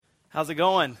How's it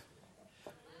going?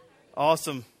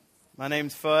 Awesome. My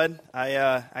name's Fudd. I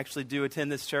actually do attend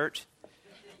this church.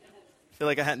 I feel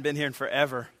like I hadn't been here in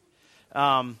forever.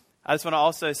 I just want to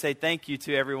also say thank you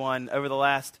to everyone. Over the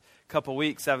last couple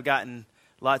weeks, I've gotten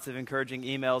lots of encouraging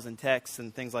emails and texts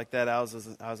and things like that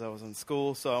as I was in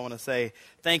school. So I want to say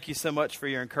thank you so much for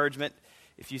your encouragement.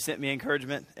 If you sent me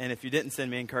encouragement, and if you didn't send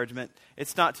me encouragement,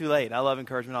 it's not too late. I love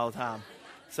encouragement all the time.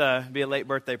 So it'd be a late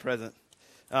birthday present.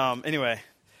 Anyway.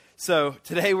 So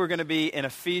today we're going to be in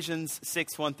Ephesians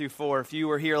 6, 1 through 4. If you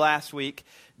were here last week,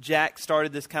 Jack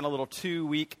started this kind of little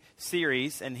 2-week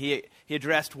series, and he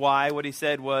addressed why. What he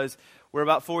said was, we're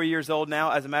about 4 years old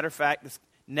now. As a matter of fact, this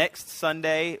next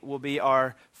Sunday will be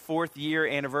our 4th year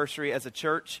anniversary as a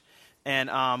church.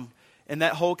 And in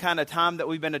that whole kind of time that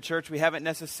we've been a church, we haven't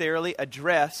necessarily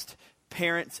addressed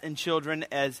parents and children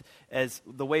as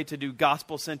the way to do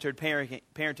gospel-centered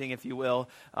parenting, if you will,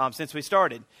 since we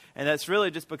started. And that's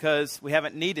really just because we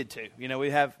haven't needed to. You know,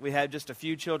 we had just a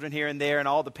few children here and there, and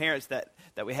all the parents that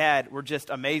we had were just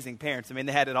amazing parents. I mean,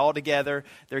 they had it all together.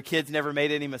 Their kids never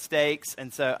made any mistakes.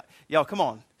 And so, y'all, come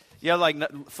on. Y'all like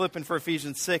flipping for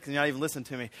Ephesians 6, and you're not even listening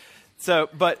to me. So,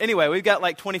 but anyway, we've got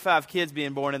like 25 kids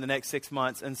being born in the next 6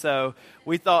 months. And so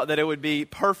we thought that it would be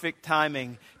perfect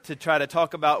timing to try to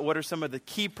talk about what are some of the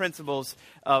key principles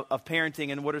of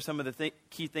parenting and what are some of the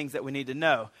key things that we need to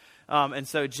know. And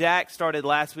so Jack started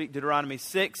last week Deuteronomy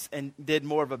 6 and did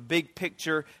more of a big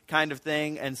picture kind of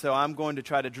thing. And so I'm going to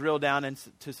try to drill down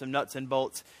into some nuts and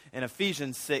bolts in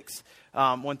Ephesians 6,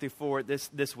 1 through 4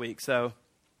 this week. So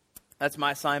that's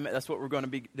my assignment. That's what we're going to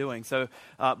be doing. So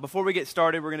before we get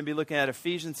started, we're going to be looking at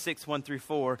Ephesians 6, 1 through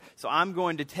 4. So I'm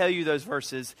going to tell you those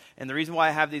verses. And the reason why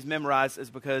I have these memorized is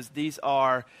because these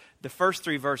are the first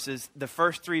three verses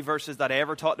that I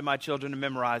ever taught to my children to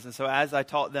memorize. And so as I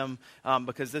taught them,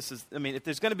 because this is, I mean, if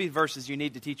there's going to be verses you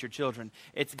need to teach your children,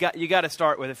 you got to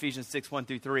start with Ephesians 6, 1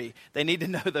 through 3. They need to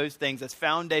know those things. That's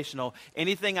foundational.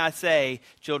 Anything I say,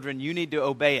 children, you need to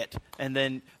obey it. And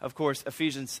then, of course,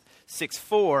 Ephesians 6,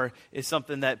 4 is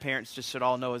something that parents just should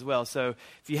all know as well. So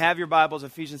if you have your Bibles,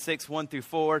 Ephesians 6, 1 through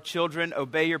 4, children,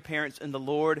 obey your parents in the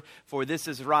Lord, for this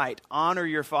is right. Honor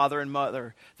your father and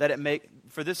mother,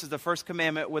 for this is the first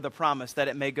commandment with a promise, that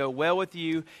it may go well with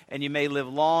you and you may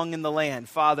live long in the land.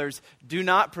 Fathers, do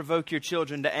not provoke your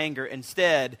children to anger.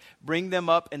 Instead, bring them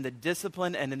up in the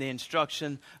discipline and in the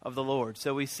instruction of the Lord.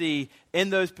 So we see in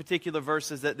those particular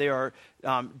verses that they are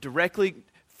directly,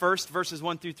 first verses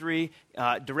 1 through 3,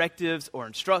 directives or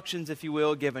instructions, if you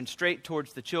will, given straight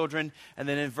towards the children. And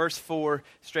then in verse 4,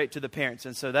 straight to the parents.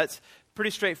 And so that's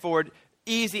pretty straightforward.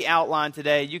 Easy outline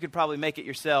today. You could probably make it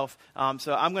yourself.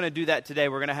 So I'm going to do that today.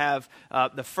 We're going to have,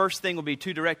 the first thing will be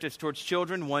 2 directives towards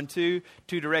children, 1, 2.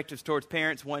 2 directives towards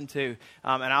parents, 1, 2.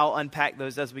 And I'll unpack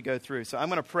those as we go through. So I'm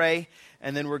going to pray,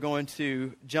 and then we're going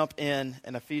to jump in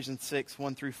Ephesians 6,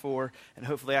 1 through 4. And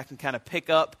hopefully I can kind of pick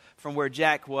up from where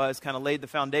Jack was, kind of laid the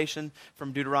foundation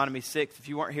from Deuteronomy 6. If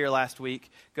you weren't here last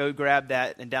week, go grab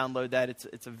that and download that.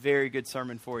 It's a very good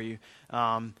sermon for you.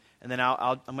 And then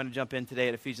I'm going to jump in today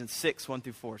at Ephesians 6, 1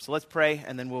 through 4. So let's pray,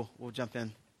 and then we'll jump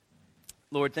in.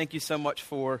 Lord, thank you so much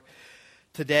for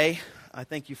today. I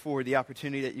thank you for the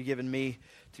opportunity that you've given me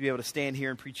to be able to stand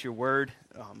here and preach your word.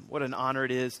 What an honor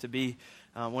it is to be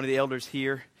one of the elders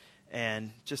here, and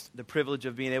just the privilege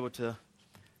of being able to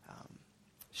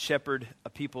shepherd a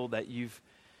people that you've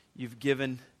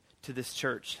given to this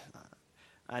church.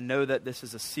 I know that this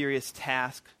is a serious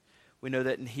task. We know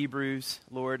that in Hebrews,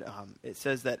 Lord, it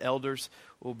says that elders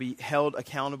will be held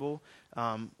accountable,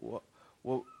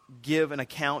 will give an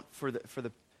account for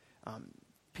the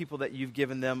people that you've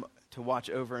given them to watch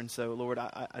over. And so, Lord,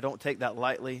 I don't take that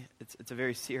lightly. It's a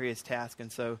very serious task.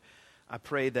 And so I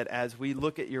pray that as we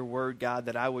look at your word, God,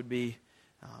 that I would be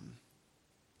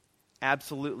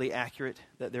absolutely accurate,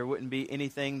 that there wouldn't be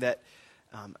anything that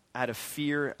out of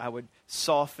fear I would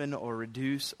soften or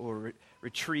reduce or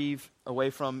retrieve away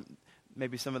from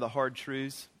maybe some of the hard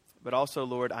truths. But also,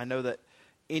 Lord, I know that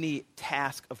any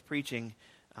task of preaching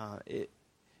it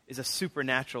is a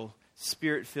supernatural,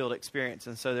 spirit-filled experience.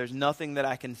 And so there's nothing that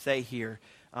I can say here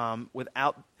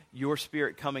without your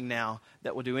spirit coming now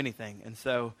that will do anything. And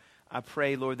so I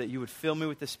pray, Lord, that you would fill me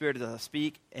with the Spirit as I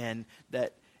speak, and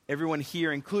that everyone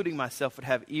here, including myself, would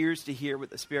have ears to hear what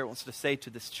the Spirit wants to say to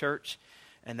this church,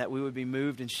 and that we would be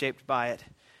moved and shaped by it,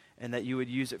 and that you would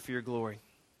use it for your glory.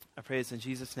 I pray this in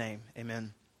Jesus' name.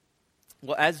 Amen.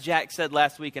 Well, as Jack said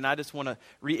last week, and I just want to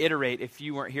reiterate, if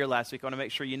you weren't here last week, I want to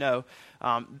make sure you know,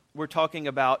 we're talking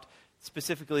about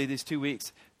specifically these 2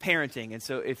 weeks, parenting. And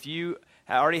so if you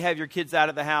already have your kids out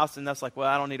of the house and that's like, well,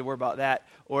 I don't need to worry about that.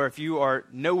 Or if you are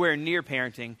nowhere near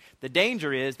parenting, the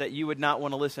danger is that you would not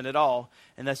want to listen at all.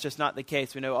 And that's just not the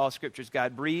case. We know all Scripture is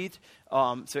God-breathed.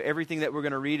 So everything that we're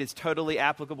going to read is totally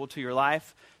applicable to your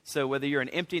life. So whether you're an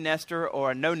empty nester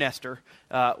or a no nester,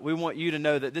 we want you to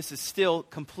know that this is still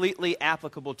completely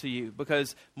applicable to you,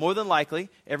 because more than likely,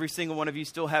 every single one of you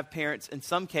still have parents in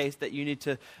some case that you need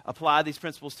to apply these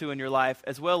principles to in your life,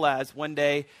 as well as one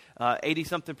day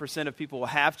 80-something% of people will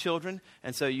have children,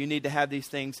 and so you need to have these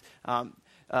things,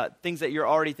 things that you're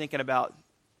already thinking about,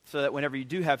 so that whenever you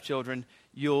do have children,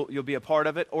 you'll be a part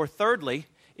of it. Or thirdly,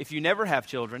 if you never have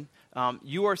children,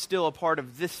 you are still a part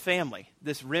of this family,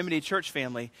 this Remedy Church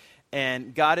family,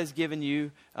 and God has given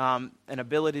you an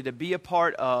ability to be a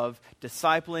part of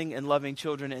discipling and loving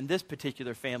children in this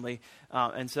particular family.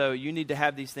 And so you need to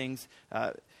have these things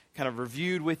kind of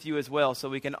reviewed with you as well, so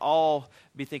we can all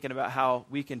be thinking about how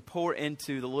we can pour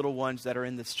into the little ones that are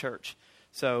in this church.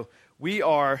 So we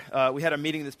had a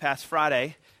meeting this past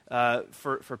Friday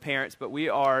for parents, but we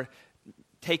are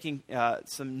taking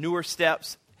some newer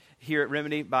steps here at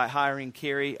Remedy by hiring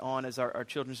Carrie on as our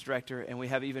children's director, and we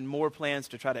have even more plans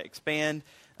to try to expand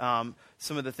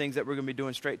some of the things that we're going to be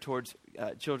doing straight towards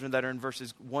children that are in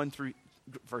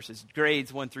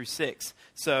grades 1 through 6.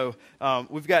 So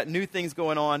we've got new things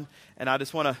going on, and I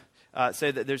just want to say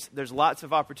that there's lots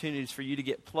of opportunities for you to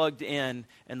get plugged in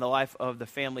the life of the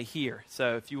family here.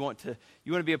 So if you want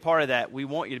to be a part of that, we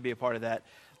want you to be a part of that.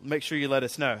 Make sure you let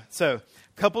us know. So,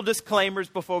 a couple disclaimers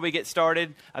before we get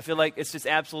started. I feel like it's just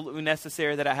absolutely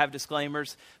necessary that I have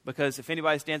disclaimers, because if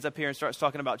anybody stands up here and starts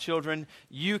talking about children,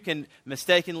 you can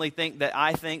mistakenly think that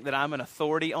I'm an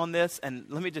authority on this. And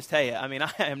let me just tell you, I mean,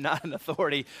 I am not an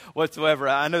authority whatsoever.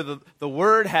 I know the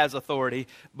word has authority,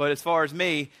 but as far as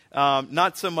me,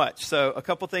 not so much. So a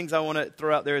couple things I want to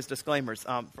throw out there as disclaimers.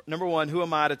 Number one, who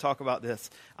am I to talk about this?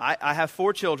 I have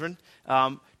 4 children.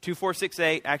 2, 4, 6,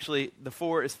 8. Actually, the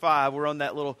 4 is 5. We're on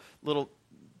that little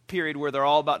period where they're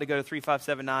all about to go to 3, 5,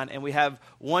 7, 9, and we have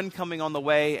one coming on the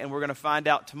way, and we're going to find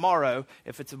out tomorrow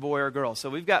if it's a boy or a girl. So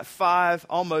we've got 5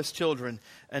 almost children,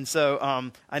 and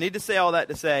so I need to say all that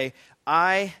to say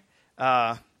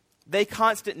they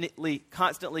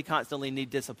constantly need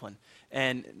discipline.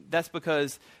 And that's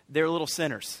because they're little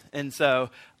sinners. And so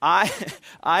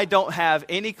I don't have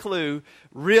any clue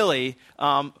really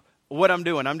what I'm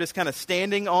doing. I'm just kind of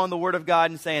standing on the Word of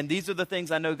God and saying, these are the things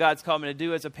I know God's called me to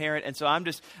do as a parent. And so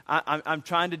I'm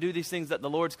trying to do these things that the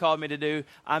Lord's called me to do.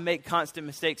 I make constant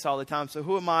mistakes all the time. So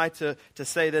who am I to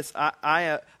say this?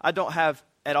 I don't have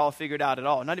it all figured out at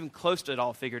all, not even close to it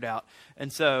all figured out.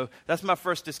 And so that's my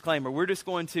first disclaimer. We're just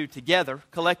going to together,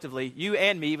 collectively, you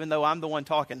and me, even though I'm the one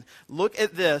talking, look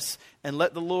at this and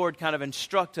let the Lord kind of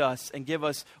instruct us and give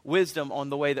us wisdom on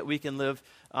the way that we can live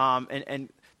and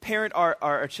parent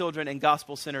our children in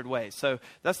gospel-centered ways. So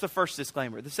that's the first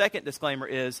disclaimer. The second disclaimer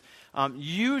is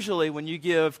usually when you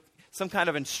give some kind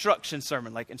of instruction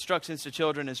sermon, like instructions to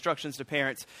children, instructions to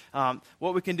parents,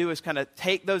 what we can do is kind of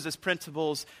take those as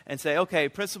principles and say, okay,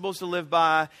 principles to live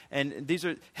by, and these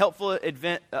are helpful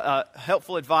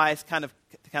advice kind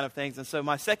of things. And so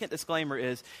my second disclaimer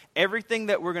is everything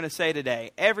that we're going to say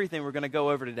today, everything we're going to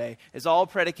go over today is all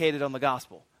predicated on the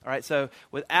gospel. All right, so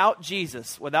without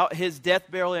Jesus, without his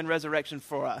death, burial, and resurrection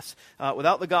for us,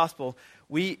 without the gospel,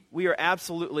 we are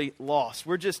absolutely lost.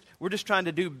 We're just trying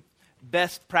to do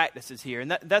best practices here,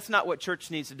 and that's not what church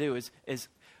needs to do. Is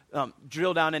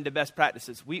drill down into best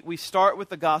practices. We start with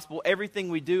the gospel. Everything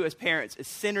we do as parents is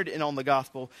centered in on the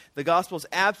gospel. The gospel is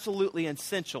absolutely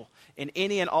essential in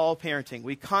any and all parenting.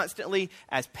 We constantly,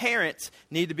 as parents,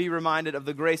 need to be reminded of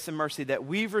the grace and mercy that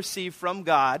we've received from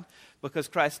God because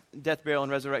Christ's death, burial,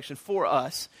 and resurrection for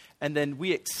us, and then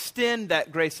we extend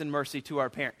that grace and mercy to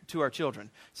our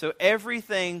children. So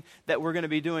everything that we're going to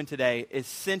be doing today is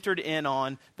centered in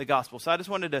on the gospel. So I just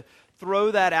wanted to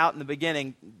throw that out in the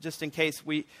beginning, just in case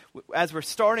as we're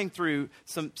starting through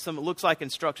some looks like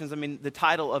instructions. I mean, the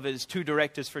title of it is 2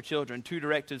 directives for children, 2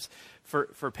 directives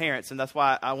for parents, and that's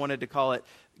why I wanted to call it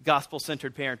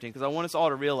gospel-centered parenting, because I want us all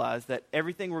to realize that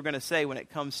everything we're going to say when it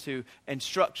comes to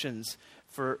instructions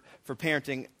for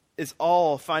parenting is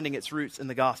all finding its roots in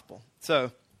the gospel.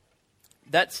 So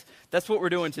that's what we're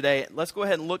doing today. Let's go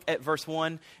ahead and look at verse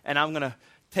 1, and I'm going to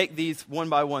take these one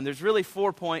by one. There's really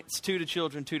 4 points, 2 to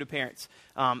children, 2 to parents.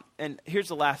 And here's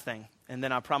the last thing, and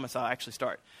then I promise I'll actually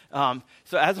start.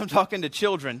 So as I'm talking to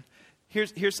children,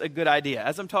 here's a good idea.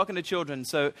 As I'm talking to children,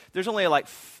 so there's only like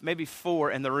maybe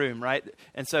 4 in the room, right?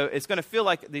 And so it's going to feel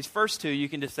like these first 2, you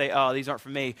can just say, oh, these aren't for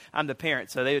me. I'm the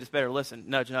parent, so they just better listen.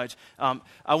 Nudge, nudge.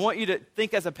 I want you to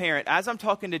think as a parent, as I'm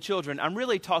talking to children, I'm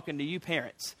really talking to you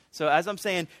parents. So as I'm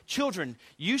saying, children,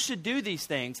 you should do these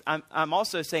things, I'm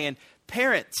also saying,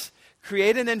 parents,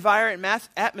 create an environment,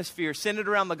 atmosphere centered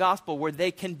around the gospel where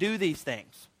they can do these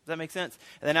things. Does that make sense?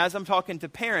 And then as I'm talking to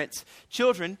parents,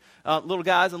 children, little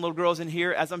guys and little girls in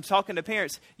here, as I'm talking to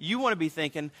parents, you want to be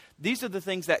thinking, these are the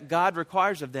things that God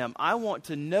requires of them. I want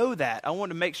to know that. I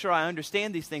want to make sure I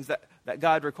understand these things that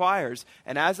God requires.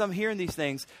 And as I'm hearing these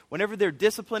things, whenever they're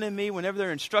disciplining me, whenever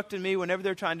they're instructing me, whenever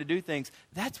they're trying to do things,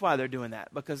 that's why they're doing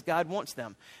that, because God wants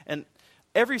them. And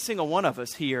every single one of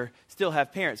us here still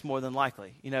have parents, more than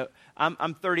likely. You know,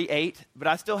 I'm 38, but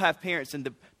I still have parents,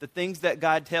 and the things that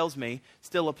God tells me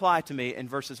still apply to me in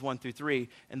verses 1 through 3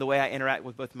 and the way I interact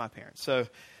with both of my parents. So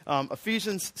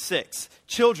Ephesians 6,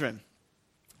 children,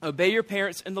 obey your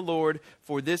parents in the Lord,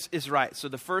 for this is right. So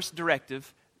the first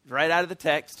directive, right out of the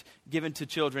text, given to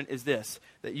children is this,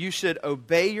 that you should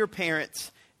obey your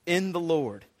parents in the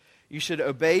Lord. You should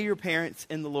obey your parents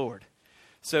in the Lord.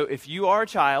 So if you are a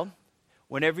child,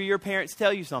 whenever your parents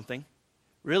tell you something,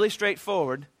 really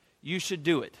straightforward, you should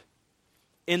do it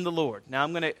in the Lord. Now,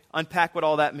 I'm going to unpack what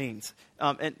all that means.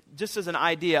 And just as an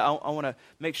idea, I want to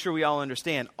make sure we all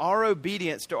understand. Our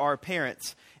obedience to our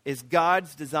parents is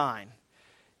God's design.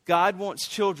 God wants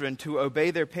children to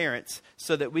obey their parents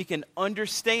so that we can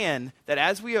understand that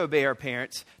as we obey our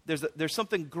parents, there's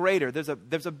something greater. There's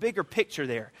a bigger picture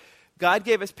there. God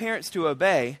gave us parents to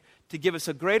obey to give us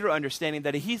a greater understanding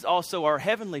that He's also our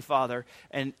Heavenly Father.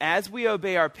 And as we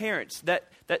obey our parents, that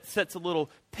sets a little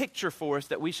picture for us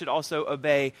that we should also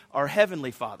obey our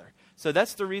Heavenly Father. So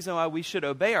that's the reason why we should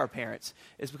obey our parents,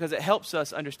 is because it helps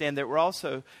us understand that we're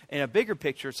also, in a bigger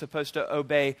picture, supposed to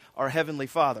obey our Heavenly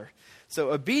Father.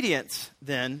 So obedience,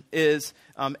 then, is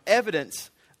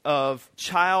evidence of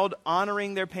child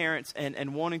honoring their parents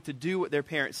and wanting to do what their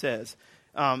parent says.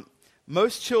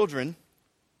 Most children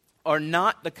are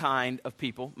not the kind of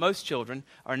people, most children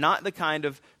are not the kind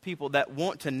of people that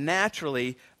want to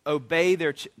naturally obey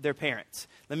their parents.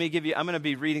 Let me give you, I'm going to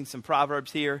be reading some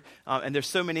Proverbs here, and there's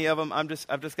so many of them. I've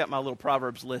just got my little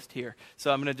Proverbs list here.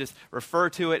 So I'm going to just refer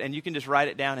to it, and you can just write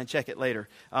it down and check it later.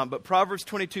 But Proverbs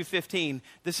 22:15,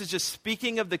 this is just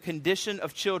speaking of the condition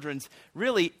of children's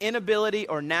really inability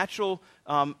or natural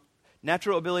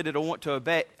ability to want to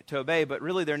obey, but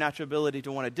really their natural ability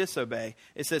to want to disobey.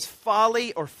 It says,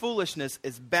 folly or foolishness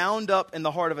is bound up in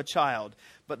the heart of a child,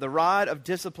 but the rod of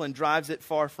discipline drives it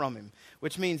far from him.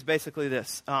 Which means basically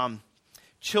this.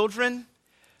 Children,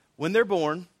 when they're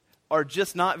born, are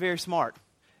just not very smart.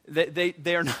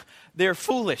 They're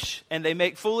foolish, and they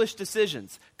make foolish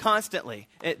decisions constantly.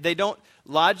 They don't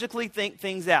logically think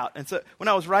things out. And so when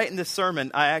I was writing this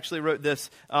sermon, I actually wrote this.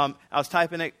 I was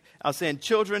typing it. I was saying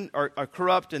children are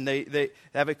corrupt, and they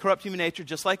have a corrupt human nature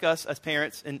just like us as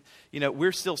parents. And, you know,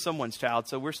 we're still someone's child,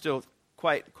 so we're still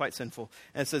quite sinful.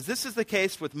 And it says, this is the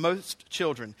case with most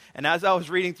children. And as I was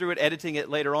reading through it, editing it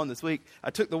later on this week, I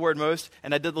took the word most,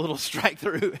 and I did the little strike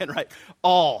through and write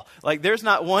all. Like, there's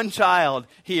not one child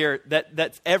here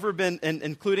that's ever been,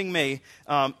 including me,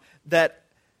 that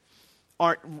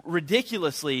aren't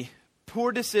ridiculously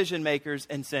poor decision makers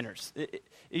and sinners.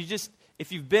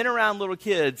 If you've been around little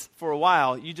kids for a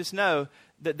while, you just know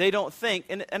that they don't think,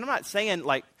 and I'm not saying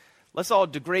like, let's all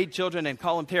degrade children and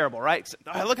call them terrible, right? So,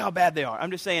 oh, look how bad they are. I'm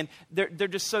just saying they're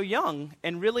just so young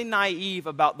and really naive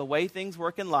about the way things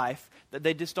work in life that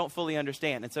they just don't fully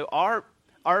understand. And so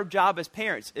our job as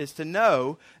parents is to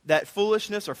know that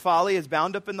foolishness or folly is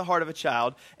bound up in the heart of a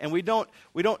child, and we don't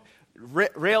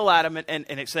rail at them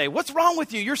and say, what's wrong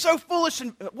with you? You're so foolish.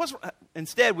 And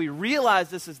instead, we realize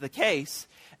this is the case,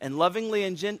 and lovingly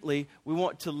and gently, we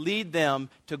want to lead them,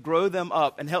 to grow them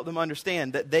up and help them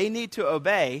understand that they need to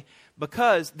obey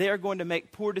because they are going to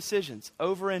make poor decisions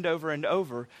over and over and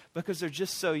over because they're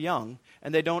just so young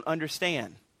and they don't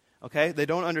understand. Okay? They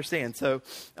don't understand. So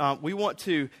we want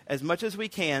to, as much as we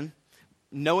can,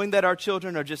 knowing that our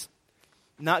children are just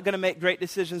not going to make great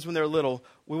decisions when they're little,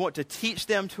 we want to teach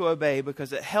them to obey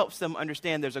because it helps them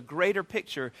understand there's a greater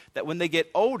picture that when they get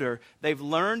older, they've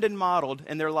learned and modeled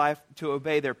in their life to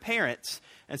obey their parents.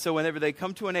 And so whenever they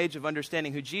come to an age of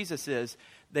understanding who Jesus is,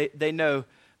 they know,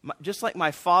 just like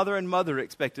my father and mother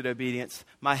expected obedience,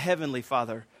 my heavenly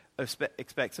Father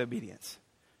expects obedience.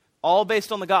 All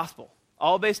based on the gospel.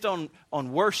 All based on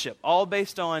worship, all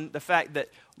based on the fact that,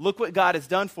 look what God has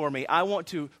done for me. I want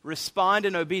to respond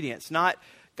in obedience, not,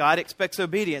 God expects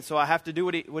obedience, so I have to do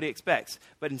what he expects.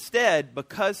 But instead,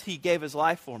 because he gave his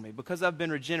life for me, because I've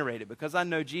been regenerated, because I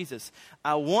know Jesus,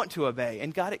 I want to obey.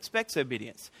 And God expects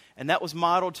obedience. And that was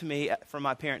modeled to me from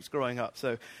my parents growing up.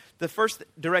 So the first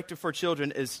directive for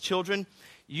children is, children,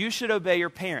 you should obey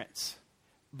your parents.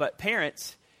 But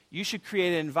parents, you should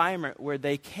create an environment where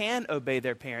they can obey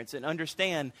their parents and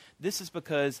understand this is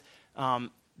because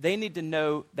they need to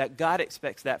know that God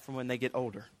expects that from when they get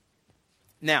older.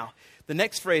 Now, the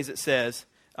next phrase it says,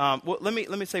 let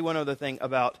me say one other thing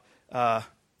about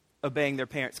obeying their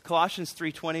parents. Colossians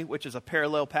 3:20, which is a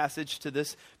parallel passage to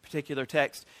this particular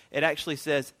text, it actually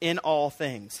says, in all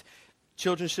things.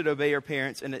 Children should obey your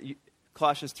parents, and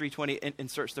Colossians 3:20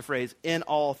 inserts the phrase, in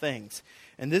all things.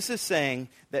 And this is saying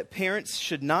that parents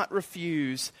should not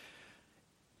refuse,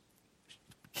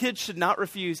 kids should not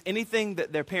refuse anything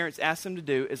that their parents ask them to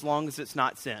do as long as it's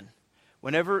not sin.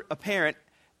 Whenever a parent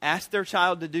asks their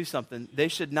child to do something, they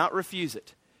should not refuse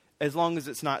it as long as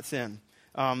it's not sin.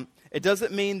 It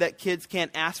doesn't mean that kids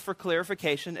can't ask for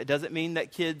clarification. It doesn't mean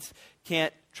that kids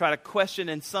can't try to question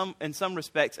in some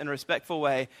respects in a respectful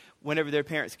way whenever their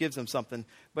parents gives them something.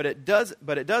 But it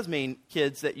does mean,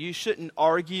 kids, that you shouldn't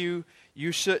argue,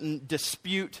 you shouldn't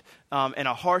dispute in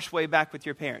a harsh way back with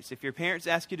your parents. If your parents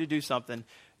ask you to do something,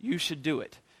 you should do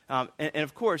it. And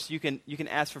of course, you can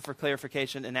ask for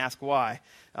clarification and ask why.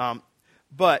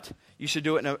 But you should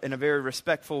do it in a very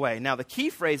respectful way. Now, the key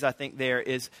phrase, I think, there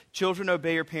is, children,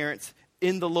 obey your parents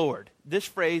in the Lord. This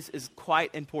phrase is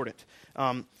quite important.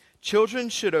 Children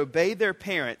should obey their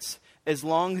parents as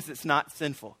long as it's not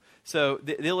sinful. So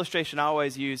the illustration I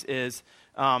always use is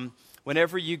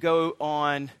whenever you go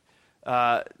on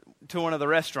to one of the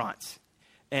restaurants,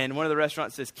 and one of the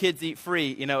restaurants says, kids eat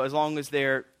free, as long as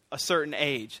they're a certain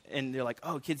age. And they're like,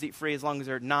 oh, kids eat free as long as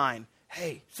they're 9.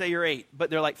 Hey, say you're 8, but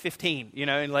they're like 15,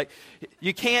 and like,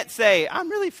 you can't say, I'm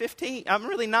really 15, I'm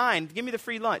really 9, give me the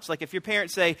free lunch. Like if your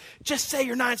parents say, just say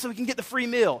you're 9 so we can get the free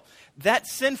meal, that's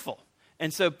sinful.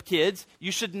 And so kids,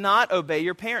 you should not obey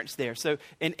your parents there. So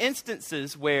in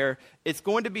instances where it's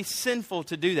going to be sinful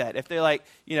to do that, if they're like,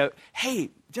 hey,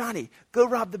 Johnny, go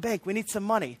rob the bank, we need some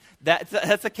money.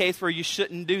 That's a case where you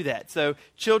shouldn't do that. So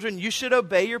children, you should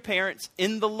obey your parents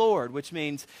in the Lord, which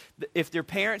means if their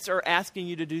parents are asking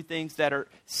you to do things that are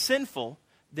sinful,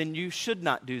 then you should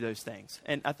not do those things.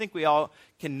 And I think we all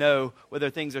can know whether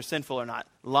things are sinful or not.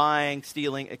 Lying,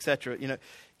 stealing, etc.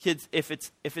 Kids, if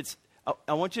it's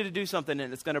I want you to do something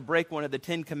and it's going to break one of the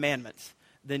 10 commandments,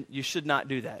 then you should not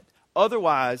do that.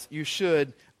 Otherwise, you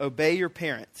should obey your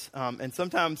parents. And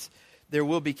sometimes there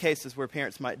will be cases where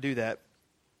parents might do that.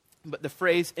 But the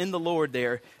phrase in the Lord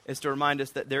there is to remind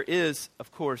us that there is,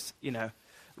 of course,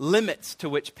 limits to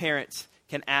which parents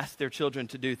can ask their children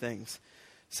to do things.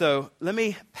 So let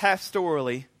me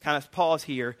pastorally kind of pause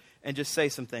here and just say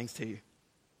some things to you.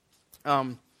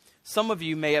 Some of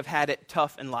you may have had it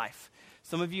tough in life.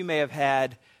 Some of you may have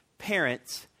had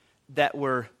parents that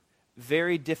were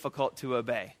very difficult to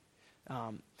obey.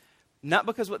 Not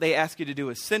because what they asked you to do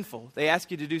was sinful. They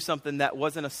asked you to do something that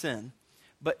wasn't a sin.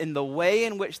 But in the way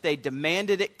in which they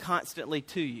demanded it constantly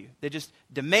to you. They just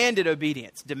demanded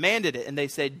obedience, demanded it. And they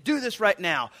said, do this right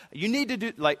now. You need to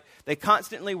do, like, they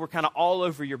constantly were kind of all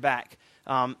over your back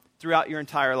throughout your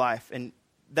entire life. And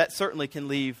that certainly can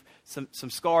leave some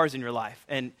scars in your life.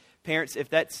 And parents, if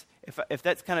that's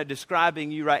kind of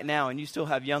describing you right now and you still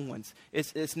have young ones,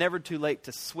 it's never too late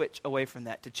to switch away from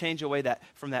that, to change away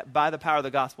from that by the power of the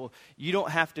gospel. You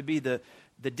don't have to be the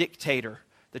dictator,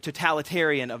 the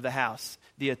totalitarian of the house,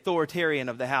 the authoritarian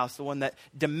of the house, the one that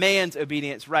demands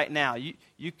obedience right now.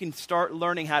 You can start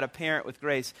learning how to parent with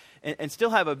grace and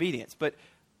still have obedience. But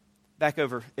back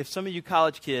over, if some of you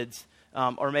college kids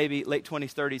or maybe late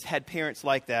 20s, 30s had parents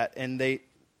like that and they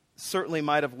certainly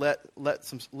might have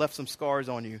left some scars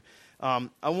on you.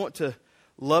 I want to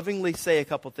lovingly say a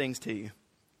couple things to you.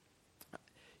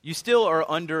 You still are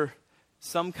under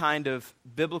some kind of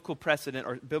biblical precedent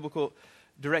or biblical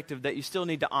directive that you still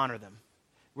need to honor them.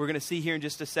 We're going to see here in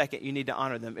just a second, you need to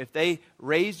honor them. If they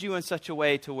raised you in such a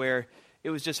way to where it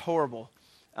was just horrible,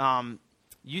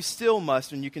 you still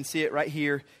must, and you can see it right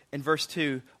here in verse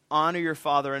 2, honor your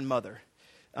father and mother.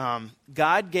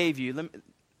 God gave you,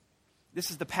 this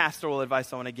is the pastoral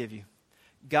advice I want to give you.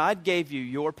 God gave you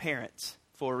your parents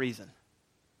for a reason.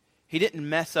 He didn't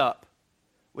mess up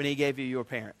when he gave you your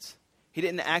parents. He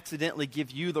didn't accidentally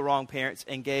give you the wrong parents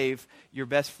and gave your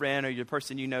best friend or your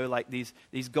person like these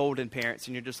golden parents.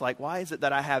 And you're just like, why is it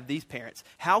that I have these parents?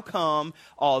 How come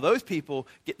all those people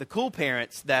get the cool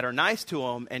parents that are nice to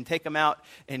them and take them out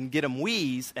and get them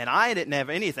Wii's, and I didn't have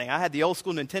anything? I had the old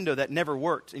school Nintendo that never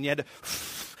worked, and you had to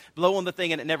blow on the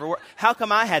thing and it never worked. How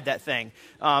come I had that thing?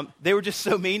 They were just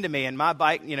so mean to me, and my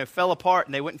bike, fell apart,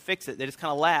 and they wouldn't fix it. They just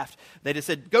kind of laughed. They just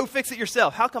said, go fix it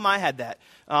yourself. How come I had that?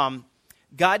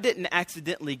 God didn't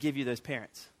accidentally give you those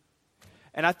parents.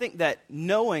 And I think that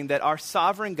knowing that our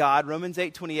sovereign God, Romans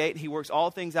 8:28, he works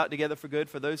all things out together for good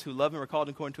for those who love him and are called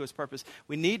according to his purpose,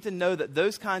 we need to know that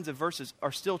those kinds of verses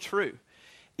are still true,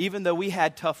 even though we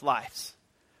had tough lives,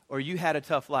 or you had a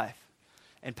tough life.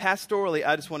 And pastorally,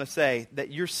 I just want to say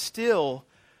that you're still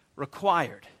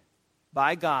required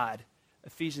by God,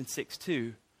 Ephesians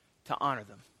 6:2, to honor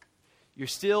them. You're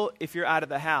still, if you're out of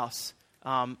the house,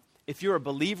 if you're a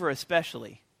believer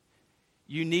especially,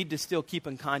 you need to still keep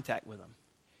in contact with them.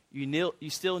 You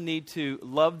still need to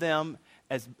love them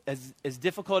as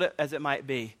difficult as it might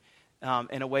be,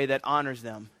 in a way that honors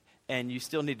them. And you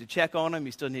still need to check on them.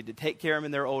 You still need to take care of them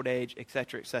in their old age, et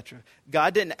cetera, et cetera.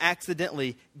 God didn't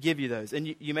accidentally give you those.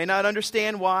 And you may not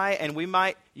understand why, and we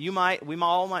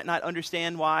all might not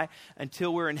understand why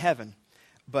until we're in heaven.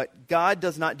 But God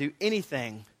does not do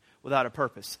anything without a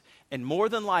purpose. And more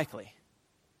than likely,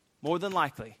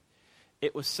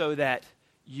 it was so that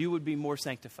you would be more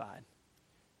sanctified.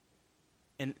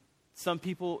 And some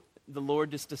people, the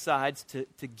Lord just decides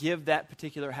to give that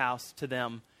particular house to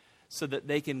them so that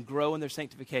they can grow in their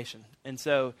sanctification. And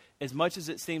so as much as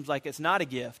it seems like it's not a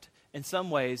gift, in some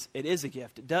ways it is a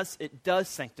gift. It does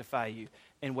sanctify you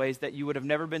in ways that you would have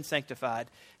never been sanctified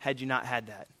had you not had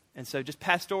that. And so just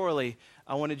pastorally,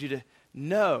 I wanted you to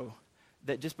know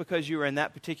that just because you were in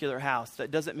that particular house, that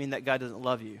doesn't mean that God doesn't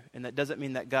love you, and that doesn't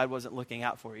mean that God wasn't looking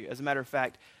out for you. As a matter of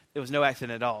fact, it was no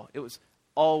accident at all. It was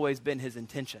always been his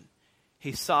intention.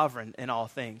 He's sovereign in all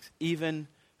things, even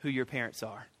who your parents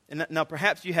are. And now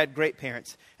perhaps you had great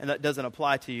parents, and that doesn't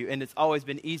apply to you, and it's always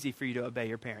been easy for you to obey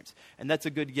your parents. And that's a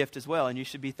good gift as well, and you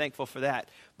should be thankful for that.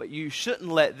 But you shouldn't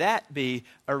let that be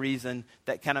a reason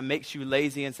that kind of makes you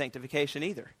lazy in sanctification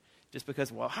either. Just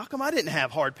because, well, how come I didn't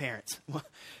have hard parents? Well,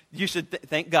 you should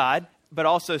thank God, but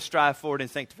also strive forward in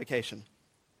sanctification.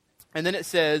 And then it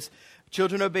says,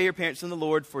 children, obey your parents in the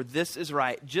Lord, for this is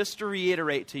right. Just to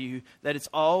reiterate to you that it's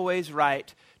always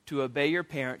right to obey your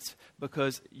parents,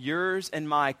 because yours and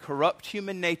my corrupt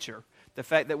human nature, the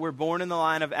fact that we're born in the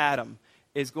line of Adam,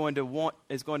 is going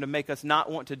to make us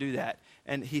not want to do that.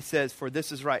 And he says, for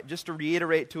this is right. Just to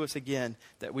reiterate to us again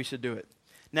that we should do it.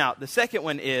 Now, the second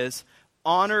one is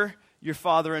honor your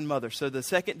father and mother. So the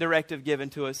second directive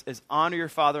given to us is honor your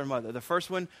father and mother. The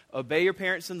first one, obey your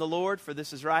parents in the Lord, for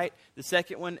this is right. The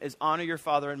second one is honor your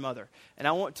father and mother. And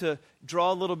I want to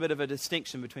draw a little bit of a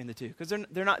distinction between the two, because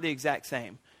they're not the exact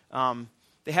same.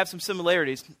 They have some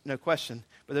similarities, no question,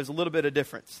 but there's a little bit of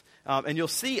difference. And you'll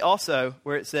see also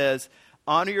where it says,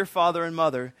 honor your father and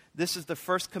mother. This is the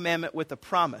first commandment with a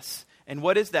promise. And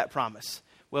what is that promise?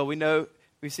 Well,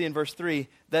 we see in verse 3,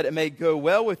 that it may go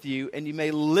well with you and you may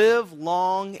live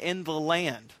long in the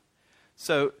land.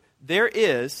 So there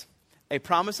is a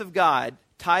promise of God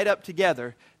tied up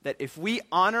together that if we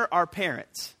honor our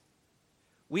parents,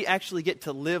 we actually get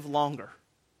to live longer.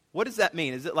 What does that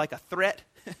mean? Is it like a threat?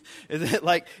 Is it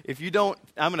like, if you don't,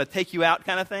 I'm going to take you out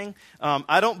kind of thing?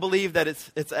 I don't believe that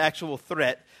it's an actual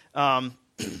threat.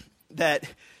 That,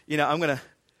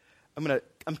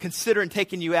 I'm considering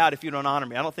taking you out if you don't honor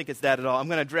me. I don't think it's that at all. I'm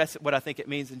going to address what I think it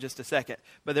means in just a second.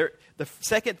 But the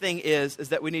second thing is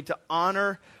that we need to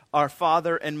honor our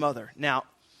father and mother. Now,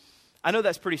 I know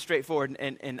that's pretty straightforward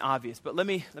and obvious, but let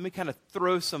me kind of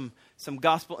throw some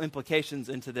gospel implications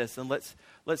into this, and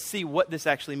let's see what this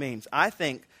actually means. I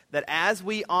think that as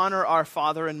we honor our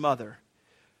father and mother,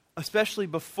 especially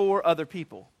before other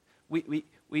people,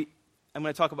 I'm going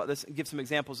to talk about this and give some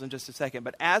examples in just a second,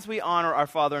 but as we honor our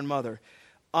father and mother,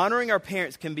 honoring our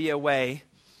parents can be a way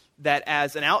that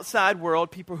as an outside world,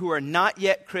 people who are not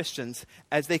yet Christians,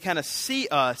 as they kind of see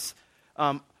us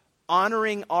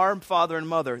honoring our father and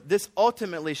mother, this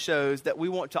ultimately shows that we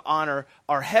want to honor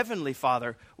our heavenly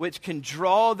Father, which can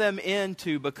draw them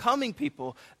into becoming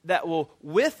people that will,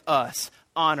 with us,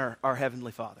 honor our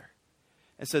heavenly Father.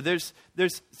 And so there's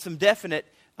some definite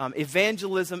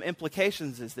evangelism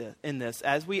implications in this.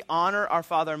 As we honor our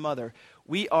father and mother,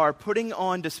 we are putting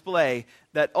on display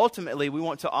that ultimately we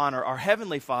want to honor our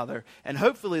heavenly Father, and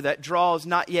hopefully that draws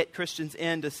not yet Christians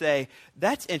in to say,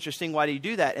 that's interesting, why do you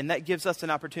do that? And that gives us an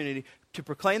opportunity to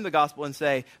proclaim the gospel and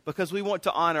say, because we want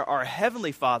to honor our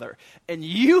heavenly Father, and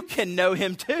you can know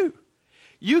him too.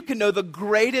 You can know the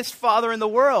greatest Father in the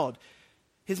world.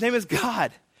 His name is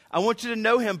God. I want you to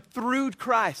know him through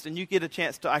Christ, and you get a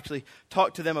chance to actually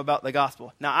talk to them about the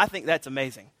gospel. Now, I think that's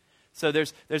amazing. So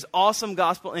there's awesome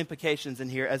gospel implications in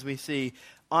here as we see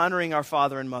honoring our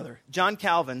father and mother. John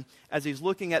Calvin, as he's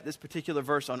looking at this particular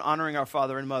verse on honoring our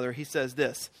father and mother, he says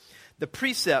this: the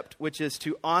precept, which is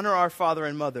to honor our father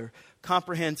and mother,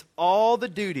 comprehends all the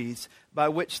duties by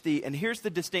which and here's the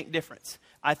distinct difference,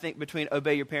 I think, between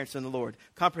obey your parents and the Lord,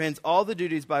 comprehends all the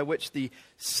duties by which the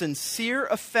sincere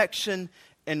affection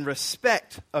and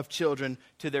respect of children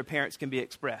to their parents can be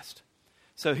expressed.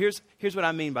 So here's what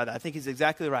I mean by that. I think he's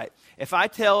exactly right. If I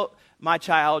tell my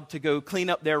child to go clean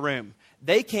up their room,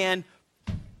 they can,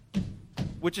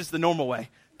 which is the normal way,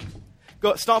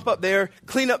 go stomp up there,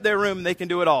 clean up their room, and they can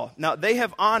do it all. Now, they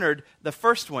have honored the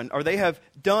first one, or they have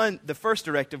done the first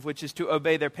directive, which is to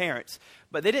obey their parents.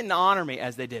 But they didn't honor me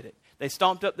as they did it. They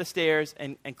stomped up the stairs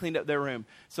and cleaned up their room.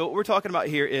 So what we're talking about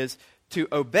here is to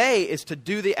obey is to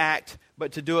do the act,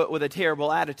 but to do it with a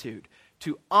terrible attitude.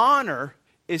 To honor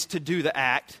is to do the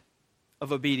act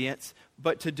of obedience,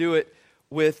 but to do it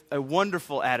with a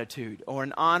wonderful attitude or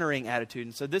an honoring attitude.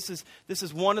 And so this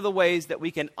is one of the ways that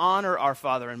we can honor our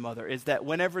father and mother, is that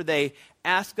whenever they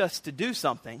ask us to do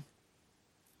something,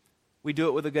 we do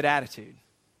it with a good attitude.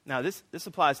 Now, this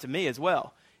applies to me as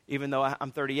well, even though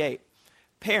I'm 38.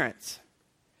 Parents,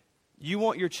 you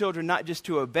want your children not just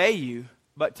to obey you,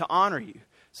 but to honor you.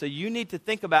 So you need to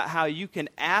think about how you can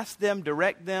ask them,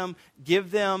 direct them,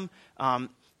 give them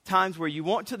times where you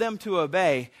want them to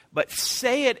obey, but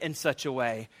say it in such a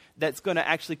way that's going to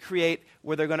actually create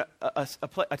where they're going to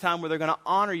a time where they're going to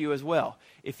honor you as well.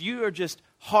 If you are just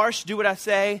harsh, do what I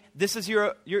say, this is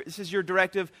your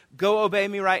directive, go obey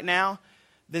me right now,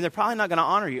 then they're probably not going to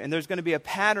honor you. And there's going to be a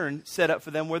pattern set up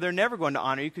for them where they're never going to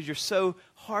honor you because you're so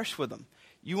harsh with them.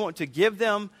 You want to give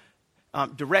them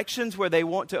directions where they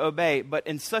want to obey, but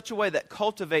in such a way that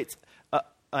cultivates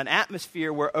an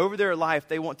atmosphere where over their life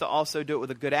they want to also do it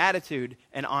with a good attitude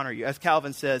and honor you. As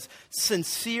Calvin says,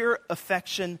 sincere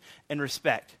affection and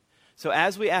respect. So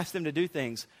as we ask them to do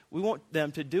things, we want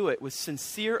them to do it with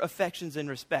sincere affections and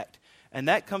respect. And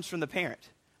that comes from the parent.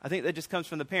 I think that just comes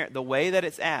from the parent. The way that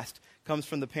it's asked comes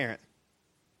from the parent.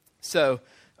 So,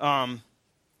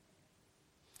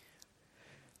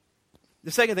 the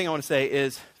second thing I want to say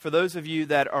is, for those of you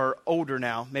that are older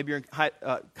now, maybe you're in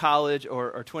college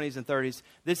or 20s and 30s,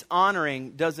 this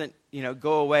honoring doesn't,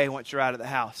 go away once you're out of the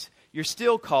house. You're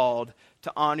still called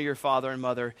to honor your father and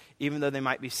mother, even though they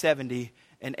might be 70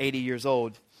 and 80 years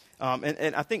old.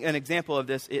 And I think an example of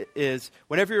this is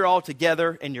whenever you're all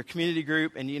together in your community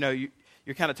group and,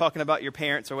 you're kind of talking about your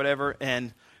parents or whatever,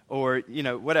 or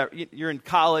whatever, you're in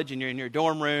college and you're in your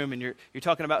dorm room and you're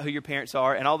talking about who your parents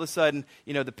are, and all of a sudden,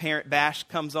 the parent bash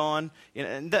comes on,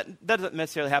 and that doesn't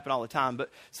necessarily happen all the time, but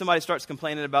somebody starts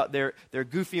complaining about their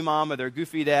goofy mom or their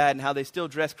goofy dad and how they still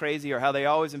dress crazy or how they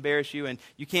always embarrass you and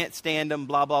you can't stand them,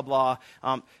 blah, blah, blah.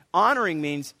 Honoring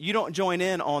means you don't join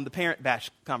in on the parent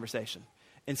bash conversation.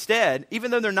 Instead, even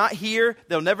though they're not here,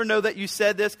 they'll never know that you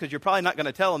said this because you're probably not going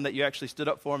to tell them that you actually stood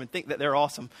up for them and think that they're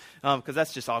awesome, because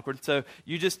that's just awkward. So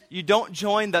you don't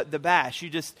join the bash.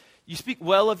 You speak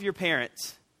well of your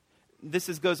parents. This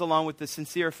goes along with the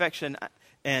sincere affection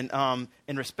and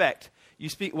respect. You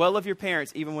speak well of your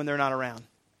parents even when they're not around.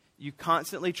 You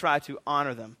constantly try to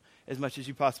honor them as much as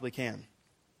you possibly can.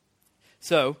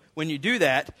 So when you do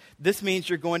that, this means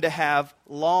you're going to have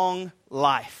long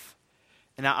life.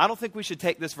 Now, I don't think we should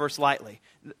take this verse lightly.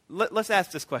 Let's ask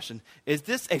this question. Is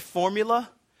this a formula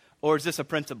or is this a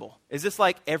principle? Is this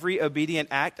like every obedient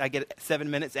act, I get 7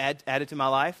 minutes added to my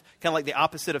life? Kind of like the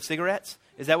opposite of cigarettes?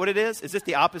 Is that what it is? Is this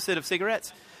the opposite of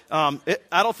cigarettes? I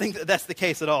don't think that's the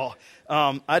case at all.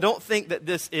 I don't think that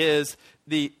this is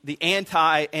the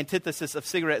antithesis of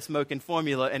cigarette smoking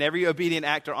formula, and every obedient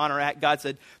act or honor act, God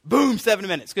said, boom, 7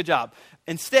 minutes, good job.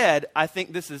 Instead, I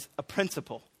think this is a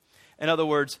principle. In other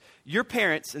words, your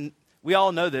parents, and we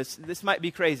all know this might be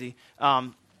crazy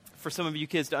for some of you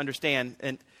kids to understand,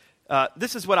 and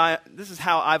this is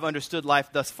how I've understood life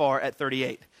thus far at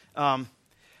 38.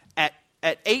 At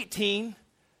 18,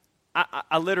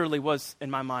 I literally was, in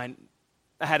my mind,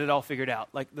 I had it all figured out,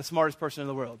 like the smartest person in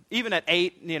the world. Even at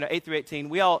 8 through 18,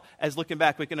 we all, as looking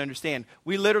back, we can understand.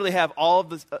 We literally have all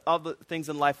the things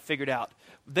in life figured out.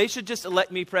 They should just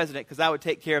elect me president because I would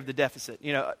take care of the deficit.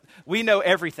 We know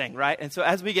everything, right? And so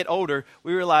as we get older,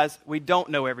 we realize we don't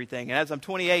know everything. And as I'm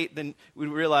 28, then we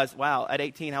realize, wow, at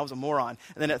 18, I was a moron.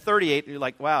 And then at 38, you're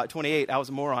like, wow, at 28, I was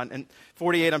a moron. And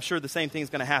 48, I'm sure the same thing's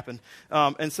going to happen.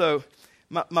 And so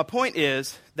my point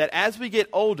is that as we get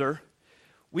older,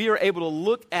 we are able to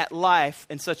look at life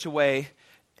in such a way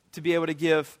to be able to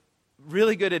give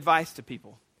really good advice to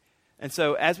people. And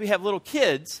so as we have little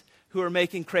kids who are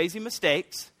making crazy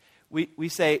mistakes, we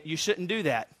say, you shouldn't do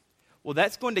that. well,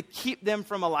 that's going to keep them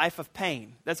from a life of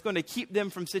pain. That's going to keep them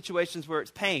from situations where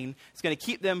it's pain. It's going to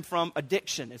keep them from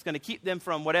addiction. It's going to keep them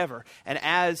from whatever. And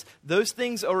as those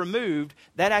things are removed,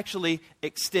 that actually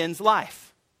extends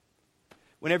life.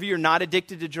 Whenever you're not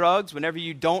addicted to drugs, whenever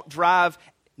you don't drive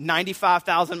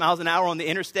 95,000 miles an hour on the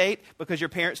interstate because your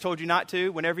parents told you not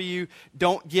to, whenever you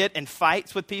don't get in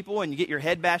fights with people and you get your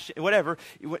head bashed, whatever,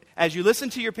 as you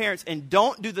listen to your parents and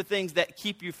don't do the things that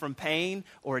keep you from pain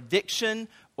or addiction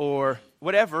or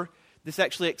whatever, this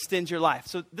actually extends your life.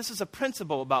 So this is a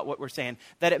principle about what we're saying,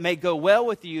 that it may go well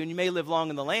with you and you may live long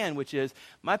in the land, which is,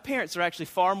 my parents are actually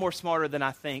far more smarter than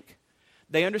I think.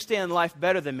 They understand life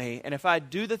better than me, and if I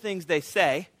do the things they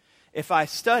say, if I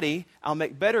study, I'll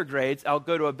make better grades, I'll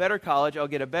go to a better college, I'll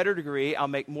get a better degree, I'll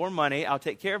make more money, I'll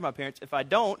take care of my parents. If I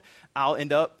don't, I'll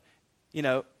end up,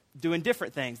 doing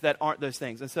different things that aren't those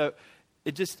things. And so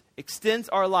it just extends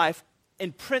our life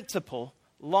in principle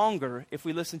longer if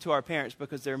we listen to our parents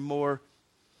because they're more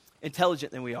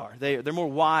intelligent than we are. They're more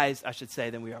wise, I should say,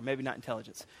 than we are. Maybe not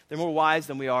intelligence. They're more wise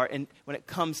than we are when it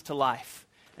comes to life.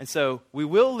 And so we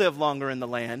will live longer in the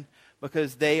land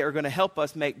because they are going to help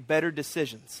us make better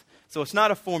decisions. So it's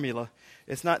not a formula.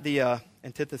 It's not the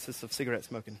antithesis of cigarette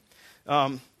smoking.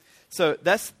 So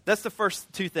that's the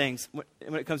first two things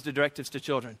when it comes to directives to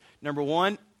children. Number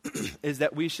one is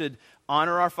that we should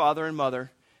honor our father and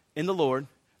mother in the Lord,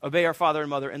 obey our father and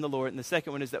mother in the Lord. And the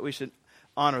second one is that we should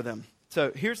honor them.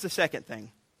 So here's the second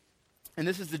thing. And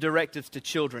this is the directives to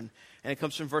children. And it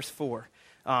comes from verse 4.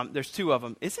 There's two of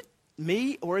them. Is it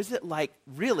me or is it like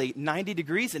really 90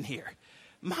 degrees in here?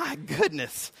 My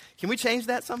goodness. Can we change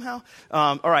that somehow?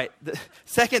 All right. The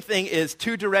second thing is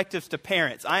two directives to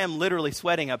parents. I am literally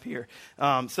sweating up here.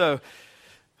 So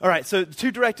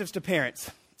two directives to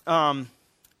parents.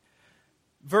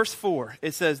 Verse 4,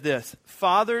 it says this: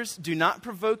 Fathers, do not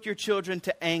provoke your children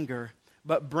to anger,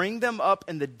 but bring them up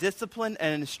in the discipline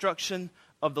and instruction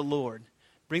of the Lord.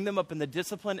 Bring them up in the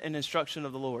discipline and instruction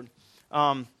of the Lord.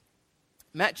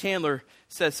 Matt Chandler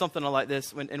says something like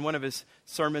this in one of his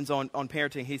sermons on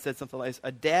parenting. He said something like this: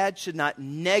 a dad should not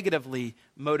negatively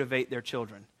motivate their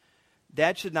children.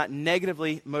 Dad should not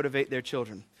negatively motivate their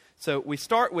children. So we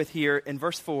start with here in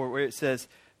verse 4 where it says,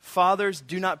 fathers,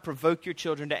 do not provoke your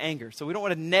children to anger. So we don't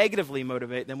want to negatively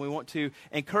motivate them. We want to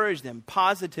encourage them,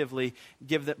 positively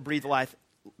breathe life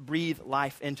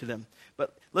into them.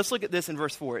 But let's look at this in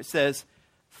verse 4. It says,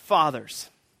 fathers.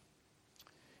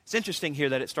 It's interesting here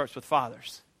that it starts with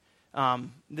fathers.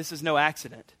 This is no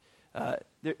accident.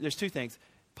 There's two things.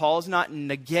 Paul's not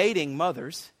negating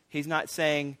mothers. He's not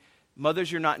saying,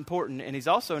 mothers, you're not important. And he's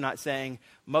also not saying,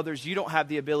 mothers, you don't have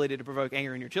the ability to provoke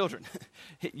anger in your children.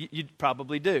 You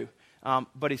probably do.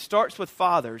 But he starts with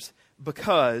fathers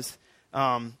because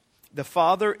the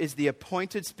father is the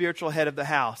appointed spiritual head of the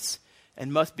house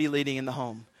and must be leading in the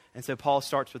home. And so Paul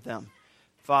starts with them.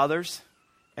 Fathers,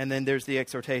 and then there's the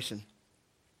exhortation.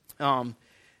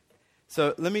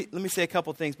 So let me say a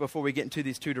couple things before we get into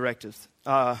these two directives.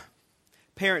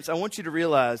 Parents, I want you to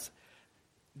realize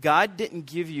God didn't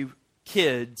give you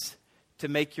kids to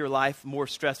make your life more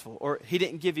stressful, or he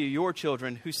didn't give you your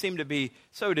children who seem to be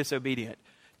so disobedient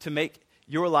to make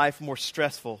your life more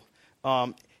stressful.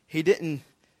 He didn't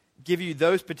give you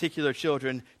those particular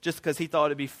children just because he thought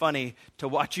it'd be funny to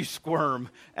watch you squirm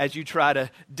as you try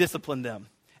to discipline them.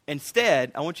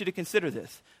 Instead, I want you to consider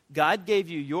this. God gave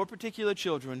you your particular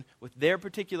children with their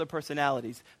particular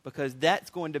personalities because that's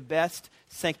going to best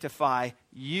sanctify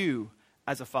you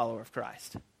as a follower of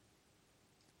Christ.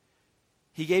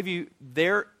 He gave you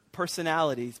their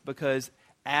personalities because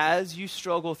as you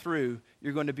struggle through,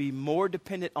 you're going to be more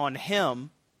dependent on him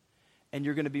and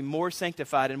you're going to be more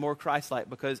sanctified and more Christ-like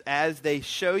because as they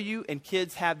show you, and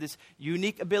kids have this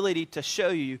unique ability to show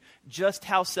you just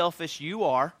how selfish you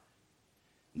are.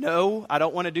 No, I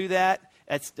don't want to do that.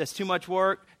 That's too much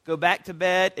work. Go back to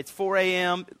bed. It's 4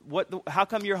 a.m. How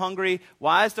come you're hungry?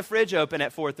 Why is the fridge open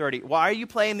at 4:30? Why are you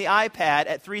playing the iPad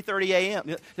at 3:30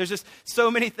 a.m.? There's just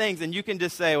so many things, and you can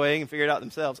just say, well, they can figure it out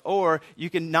themselves. Or you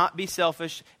can not be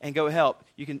selfish and go help.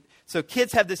 So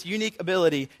kids have this unique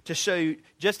ability to show you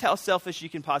just how selfish you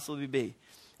can possibly be.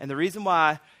 And the reason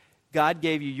why God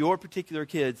gave you your particular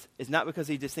kids is not because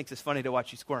he just thinks it's funny to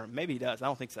watch you squirm. Maybe he does. I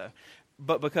don't think so.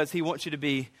 But because he wants you to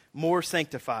be more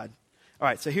sanctified. All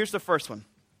right, so here's the first one.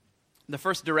 The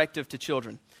first directive to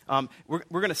children. We're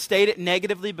going to state it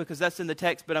negatively because that's in the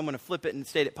text, but I'm going to flip it and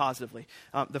state it positively.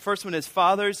 The first one is,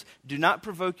 fathers, do not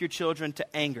provoke your children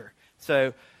to anger.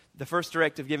 So the first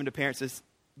directive given to parents is,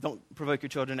 don't provoke your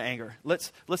children to anger.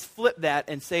 Let's flip that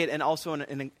and say it and also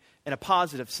in a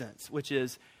positive sense, which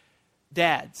is,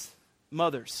 dads,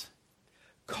 mothers,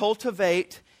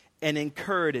 cultivate and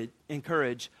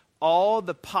encourage all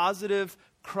the positive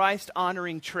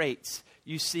Christ-honoring traits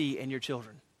you see in your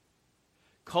children.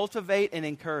 Cultivate and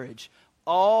encourage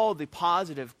all the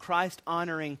positive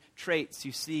Christ-honoring traits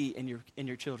you see in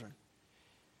your children.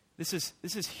 This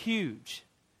is huge.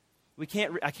 I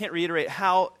can't reiterate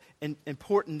how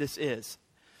important this is.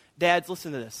 Dads,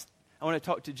 listen to this. I want to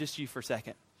talk to just you for a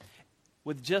second.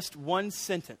 With just one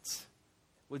sentence,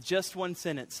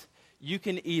 you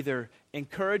can either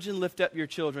encourage and lift up your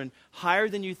children higher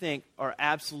than you think or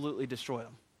absolutely destroy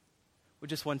them.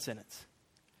 With just one sentence.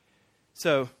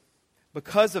 So,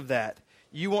 because of that,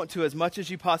 you want to, as much as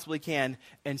you possibly can,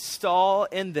 install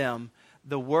in them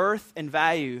the worth and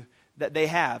value that they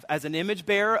have as an image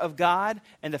bearer of God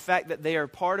and the fact that they are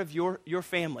part of your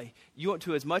family. You want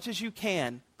to, as much as you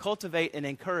can, cultivate and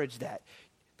encourage that.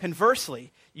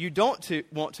 Conversely, you don't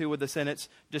want to, with the sentence,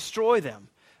 destroy them.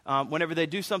 Whenever they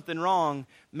do something wrong,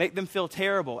 make them feel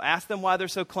terrible. Ask them why they're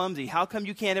so clumsy. How come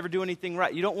you can't ever do anything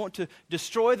right? You don't want to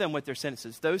destroy them with their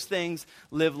sentences. Those things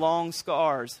live long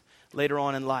scars later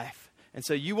on in life. And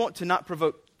so you want to not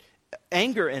provoke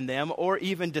anger in them or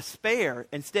even despair.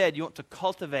 Instead, you want to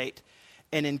cultivate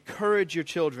and encourage your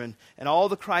children and all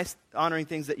the Christ-honoring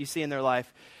things that you see in their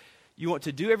life. You want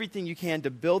to do everything you can to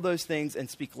build those things and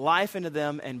speak life into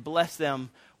them and bless them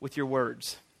with your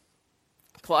words.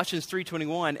 Colossians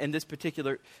 3:21, in this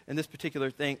particular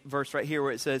verse right here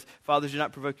where it says, "Fathers, do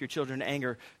not provoke your children to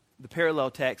anger," the parallel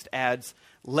text adds,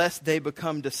 "lest they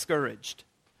become discouraged."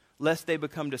 Lest they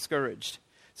become discouraged.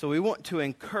 So we want to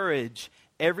encourage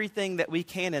everything that we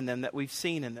can in them that we've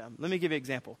seen in them. Let me give you an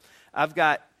example. I've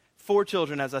got 4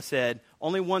 children, as I said.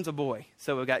 Only one's a boy.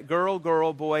 So we've got girl,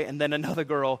 boy, and then another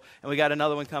girl. And we got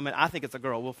another one coming. I think it's a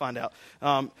girl. We'll find out.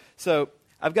 So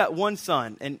I've got one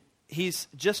son, and he's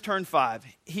just turned 5.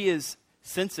 He is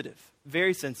sensitive,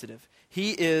 very sensitive.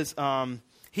 He is,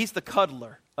 he's the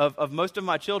cuddler of most of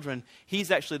my children. He's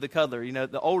actually the cuddler. You know,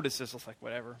 the oldest is just like,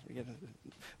 whatever.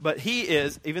 But he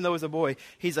is, even though he's a boy,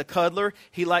 he's a cuddler.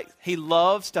 He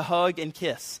loves to hug and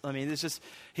kiss. I mean, it's just,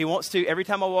 he wants to, every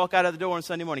time I walk out of the door on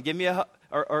Sunday morning, give me a hug,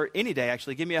 or any day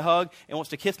actually, give me a hug and wants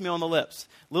to kiss me on the lips.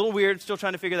 A little weird, still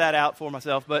trying to figure that out for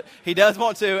myself, but he does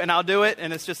want to, and I'll do it,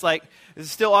 and it's just like, it's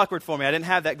still awkward for me. I didn't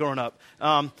have that growing up.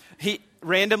 He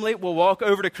randomly will walk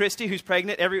over to Christy, who's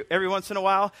pregnant, every once in a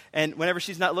while, and whenever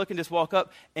she's not looking, just walk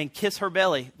up and kiss her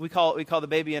belly. We call the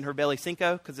baby in her belly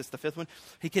Cinco, because it's the 5th one.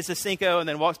 He kisses Cinco and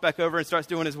then walks back over and starts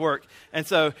doing his work. And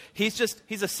so he's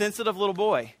a sensitive little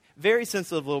boy, very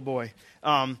sensitive little boy.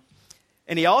 And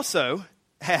he also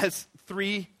has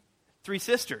three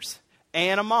sisters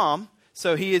and a mom,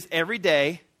 so he is every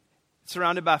day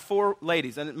surrounded by 4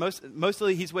 ladies, and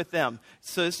mostly he's with them.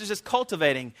 So this is just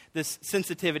cultivating this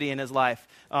sensitivity in his life,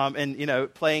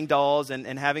 and playing dolls and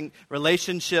having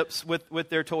relationships with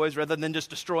their toys rather than just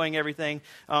destroying everything.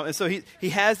 And so he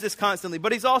has this constantly,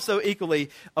 but he's also equally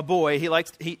a boy.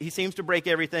 He seems to break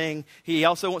everything. He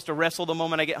also wants to wrestle the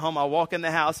moment I get home. I walk in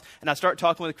the house and I start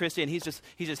talking with Christy, and he's just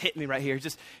hitting me right here. He's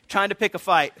just trying to pick a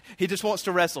fight. He just wants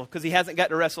to wrestle because he hasn't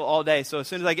got to wrestle all day. So as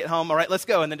soon as I get home, all right, let's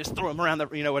go, and then just throw him around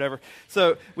whatever.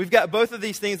 So we've got both of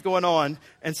these things going on.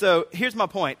 And so here's my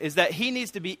point, is that he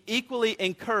needs to be equally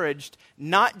encouraged,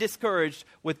 not discouraged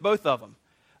with both of them.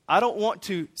 I don't want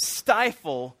to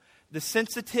stifle the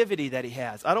sensitivity that he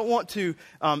has. I don't want to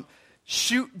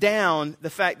shoot down the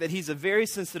fact that he's a very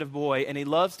sensitive boy and he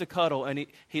loves to cuddle and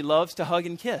he loves to hug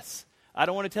and kiss. I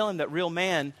don't want to tell him that real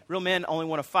men only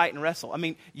want to fight and wrestle. I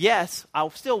mean, yes, I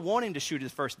still want him to shoot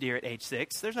his first deer at age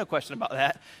 6. There's no question about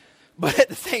that. But at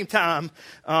the same time,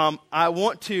 I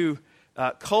want to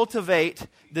cultivate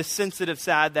the sensitive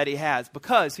side that he has.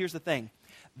 Because, here's the thing,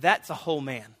 that's a whole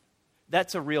man.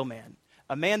 That's a real man.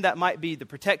 A man that might be the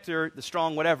protector, the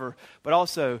strong, whatever, but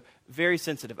also very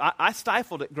sensitive. I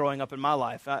stifled it growing up in my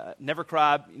life. I never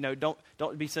cried,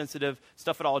 don't be sensitive,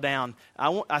 stuff it all down.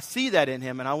 I see that in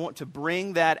him, and I want to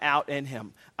bring that out in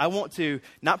him. I want to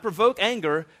not provoke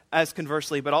anger, as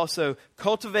conversely, but also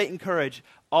cultivate and encourage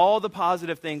all the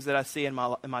positive things that I see in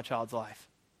my child's life.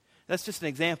 That's just an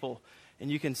example, and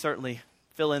you can certainly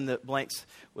fill in the blanks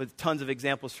with tons of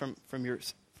examples from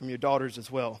your daughters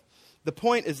as well. The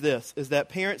point is this, is that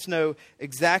parents know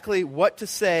exactly what to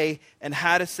say and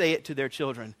how to say it to their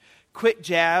children. Quick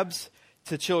jabs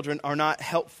to children are not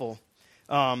helpful.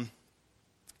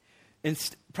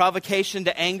 Provocation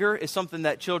to anger is something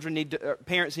that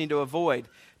parents need to avoid,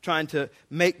 trying to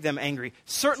make them angry.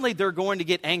 Certainly they're going to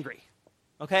get angry,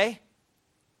 okay?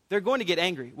 They're going to get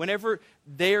angry. Whenever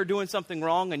they are doing something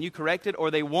wrong and you correct it,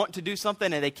 or they want to do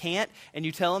something and they can't, and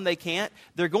you tell them they can't,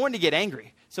 they're going to get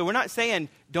angry. So we're not saying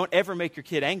don't ever make your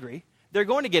kid angry. They're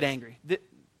going to get angry.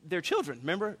 their children.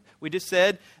 Remember, we just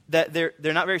said that they're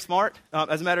not very smart.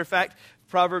 As a matter of fact,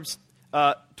 Proverbs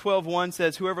 12:1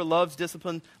 says, whoever loves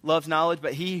discipline loves knowledge,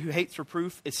 but he who hates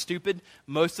reproof is stupid.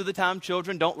 Most of the time,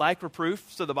 children don't like reproof,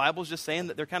 so the Bible's just saying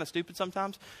that they're kind of stupid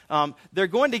sometimes. They're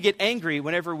going to get angry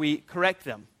whenever we correct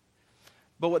them.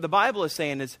 But what the Bible is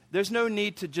saying is there's no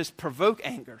need to just provoke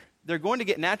anger. They're going to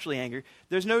get naturally angry.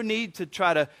 There's no need to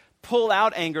try to pull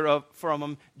out anger from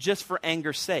them just for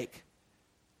anger's sake.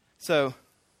 So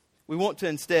we want to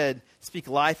instead speak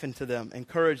life into them,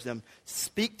 encourage them,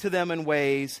 speak to them in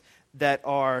ways that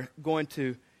are going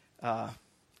to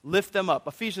lift them up.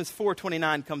 Ephesians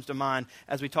 4:29 comes to mind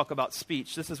as we talk about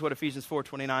speech. This is what Ephesians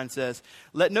 4:29 says.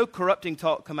 Let no corrupting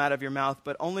talk come out of your mouth,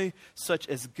 but only such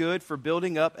as good for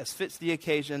building up as fits the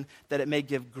occasion, that it may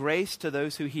give grace to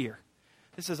those who hear.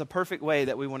 This is a perfect way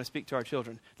that we want to speak to our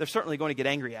children. They're certainly going to get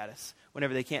angry at us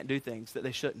whenever they can't do things that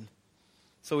they shouldn't.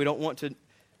 So we don't want to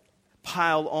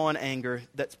pile on anger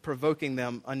that's provoking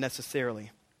them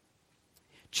unnecessarily.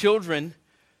 Children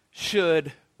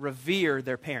should revere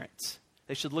their parents.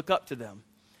 They should look up to them.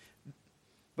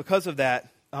 Because of that,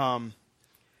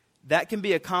 that can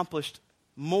be accomplished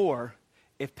more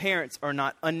if parents are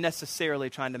not unnecessarily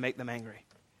trying to make them angry.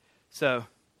 So,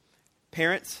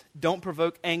 parents, don't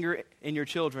provoke anger in your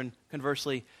children.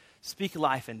 Conversely, speak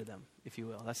life into them, if you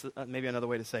will. That's maybe another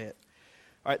way to say it.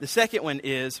 All right, the second one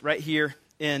is right here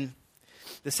in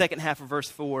the second half of verse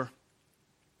 4.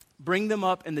 Bring them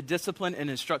up in the discipline and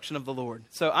instruction of the Lord.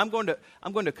 So I'm going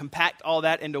to compact all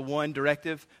that into one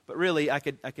directive, but really I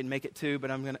could make it two,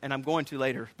 but I'm going to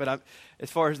later. But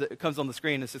as far as it comes on the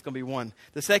screen, it's just going to be one.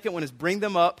 The second one is bring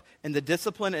them up in the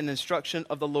discipline and instruction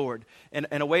of the Lord. And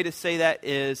a way to say that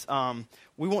is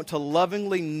we want to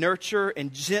lovingly nurture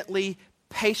and gently,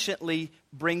 patiently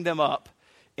bring them up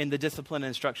in the discipline and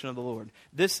instruction of the Lord.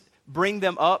 This bring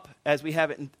them up, as we have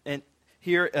it in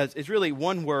here is really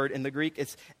one word in the Greek.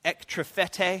 It's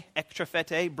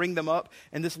ektrophete, bring them up.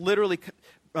 And this literally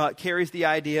carries the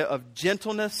idea of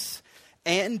gentleness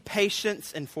and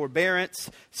patience and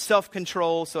forbearance,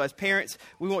 self-control. So as parents,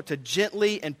 we want to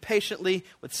gently and patiently,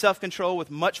 with self-control, with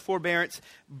much forbearance,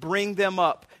 bring them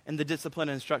up in the discipline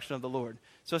and instruction of the Lord.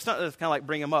 So it's not just kind of like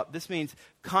bring them up. This means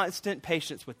constant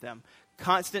patience with them.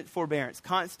 Constant forbearance,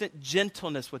 constant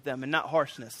gentleness with them and not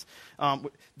harshness.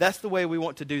 That's the way we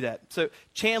want to do that. So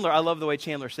Chandler, I love the way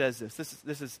Chandler says this.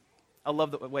 This is I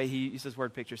love the way he uses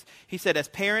word pictures. He said, as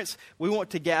parents, we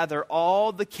want to gather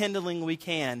all the kindling we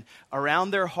can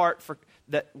around their heart for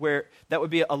that would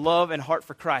be a love and heart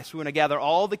for Christ. We want to gather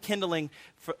all the kindling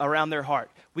around their heart.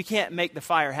 We can't make the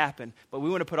fire happen, but we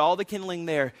want to put all the kindling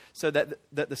there so that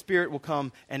the Spirit will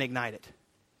come and ignite it.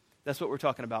 That's what we're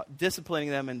talking about. Disciplining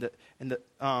them and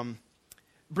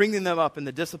bringing them up in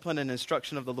the discipline and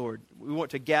instruction of the Lord. We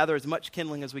want to gather as much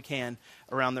kindling as we can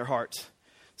around their hearts.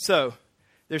 So,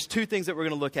 there's two things that we're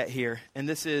going to look at here, and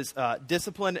this is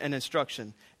discipline and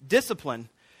instruction. Discipline,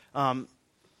 let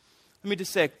me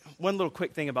just say one little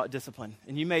quick thing about discipline.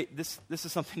 And this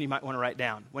is something you might want to write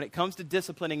down. When it comes to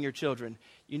disciplining your children,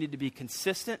 you need to be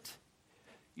consistent,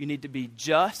 you need to be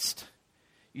just,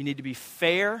 you need to be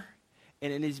fair,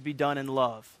 and it needs to be done in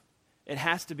love. It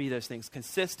has to be those things.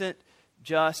 Consistent,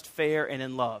 just, fair, and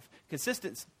in love.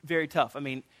 Consistent's very tough. I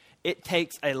mean, it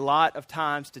takes a lot of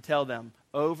times to tell them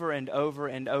over and over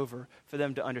and over for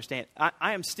them to understand.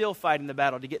 I am still fighting the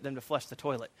battle to get them to flush the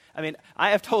toilet. I mean, I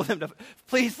have told them to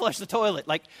please flush the toilet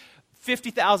like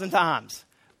 50,000 times.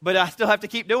 But I still have to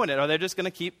keep doing it, or they're just going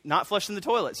to keep not flushing the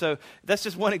toilet. So that's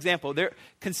just one example.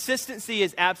 Consistency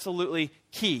is absolutely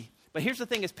key. But here's the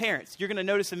thing as parents, you're going to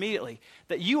notice immediately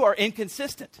that you are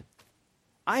inconsistent.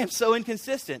 I am so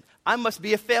inconsistent. I must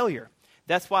be a failure.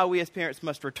 That's why we as parents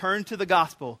must return to the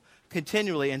gospel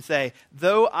continually and say,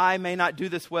 though I may not do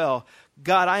this well,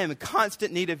 God, I am in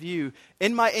constant need of you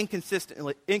in my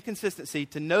inconsistency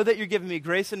to know that you're giving me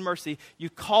grace and mercy. You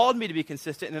called me to be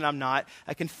consistent and I'm not.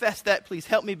 I confess that. Please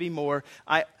help me be more.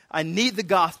 I need the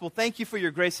gospel. Thank you for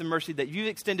your grace and mercy that you've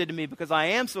extended to me because I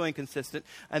am so inconsistent.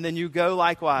 And then you go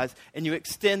likewise and you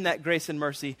extend that grace and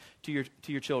mercy to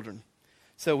your children.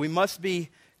 So we must be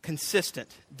consistent.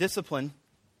 Discipline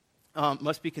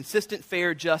must be consistent,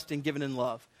 fair, just, and given in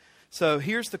love. So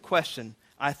here's the question,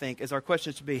 I think, is our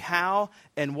question should be how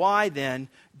and why then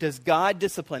does God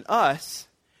discipline us?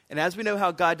 And as we know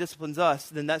how God disciplines us,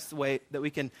 then that's the way that we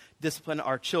can discipline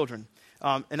our children.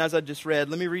 And as I just read,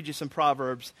 let me read you some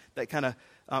Proverbs that kind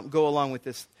of go along with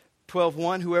this.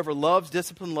 12:1, whoever loves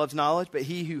discipline loves knowledge, but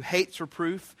he who hates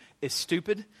reproof is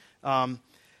stupid.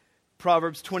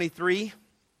 Proverbs 23,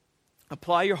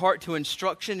 apply your heart to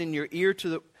instruction and your ear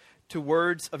to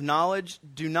words of knowledge.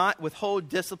 Do not withhold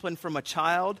discipline from a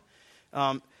child.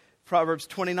 Proverbs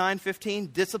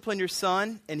 29:15, discipline your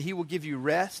son, and he will give you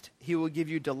rest. He will give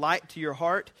you delight to your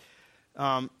heart.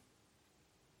 That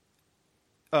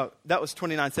was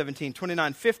 29:17.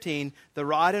 29:15, the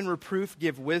rod and reproof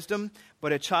give wisdom,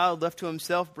 but a child left to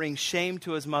himself brings shame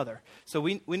to his mother. So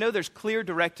we know there's clear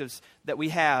directives that we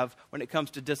have when it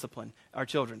comes to discipline our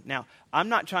children. Now, I'm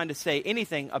not trying to say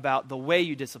anything about the way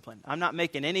you discipline. I'm not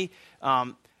making any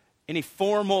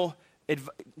formal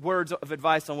words of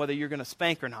advice on whether you're going to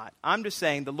spank or not. I'm just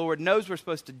saying the Lord knows we're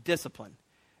supposed to discipline,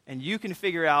 and you can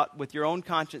figure out with your own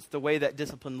conscience the way that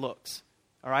discipline looks.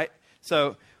 All right?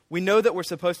 So we know that we're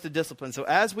supposed to discipline. So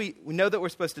as we know that we're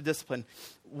supposed to discipline,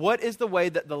 what is the way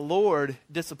that the Lord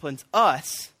disciplines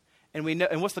us? And we know,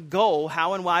 and what's the goal?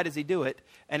 How and why does he do it?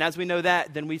 And as we know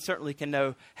that, then we certainly can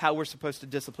know how we're supposed to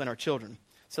discipline our children.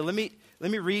 So let me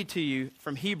read to you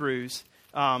from Hebrews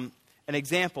an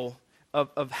example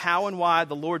of how and why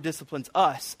the Lord disciplines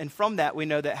us. And from that, we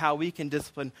know that how we can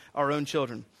discipline our own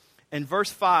children. In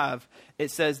verse 5,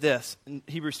 it says this, in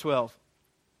Hebrews 12.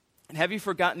 And have you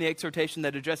forgotten the exhortation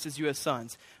that addresses you as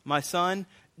sons? My son,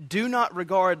 do not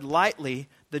regard lightly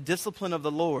the discipline of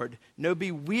the Lord, nor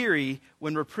be weary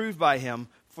when reproved by him,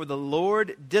 for the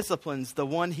Lord disciplines the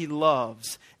one he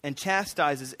loves and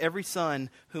chastises every son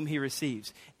whom he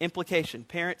receives. Implication,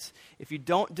 parents, if you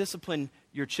don't discipline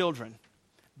your children,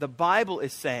 the Bible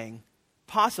is saying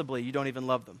possibly you don't even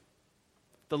love them.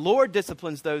 The Lord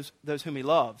disciplines those whom he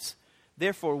loves.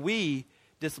 Therefore, we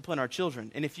discipline our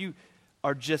children. And if you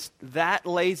are just that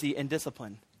lazy in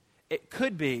discipline, it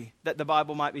could be that the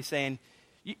Bible might be saying,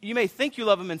 you may think you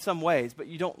love them in some ways, but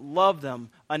you don't love them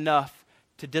enough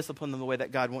to discipline them the way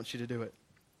that God wants you to do it.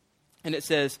 And it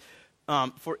says,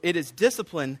 for it is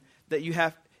discipline that you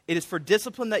have, it is for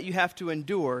discipline that you have to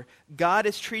endure. God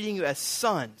is treating you as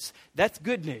sons. That's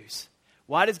good news.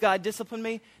 Why does God discipline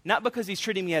me? Not because he's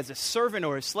treating me as a servant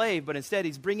or a slave, but instead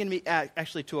he's bringing me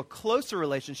actually to a closer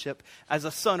relationship as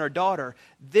a son or daughter.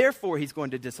 Therefore, he's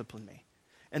going to discipline me.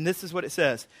 And this is what it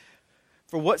says.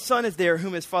 For what son is there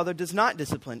whom his father does not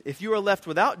discipline? If you are left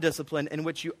without discipline in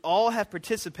which you all have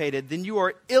participated, then you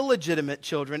are illegitimate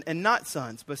children and not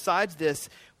sons. Besides this,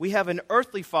 we have an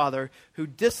earthly father who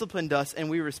disciplined us and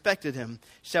we respected him.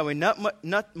 Shall we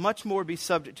not much more be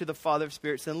subject to the Father of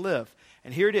spirits and live?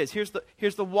 And here it is. Here's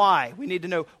the why. We need to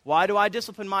know, why do I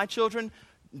discipline my children?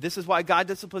 This is why God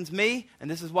disciplines me, and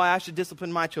this is why I should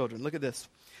discipline my children. Look at this.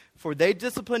 For they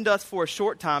disciplined us for a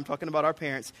short time, talking about our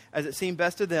parents, as it seemed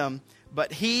best to them.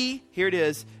 But he, here it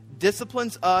is,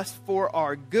 disciplines us for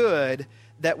our good,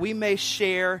 that we may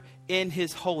share in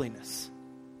his holiness.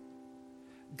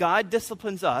 God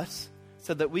disciplines us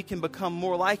so that we can become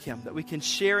more like him, that we can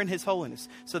share in his holiness,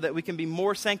 so that we can be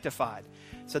more sanctified.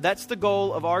 So that's the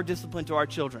goal of our discipline to our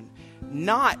children,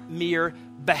 not mere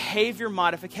behavior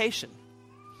modification.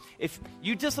 If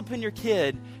you discipline your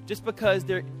kid just because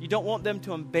you don't want them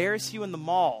to embarrass you in the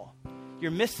mall,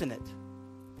 you're missing it.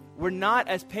 We're not,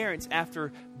 as parents,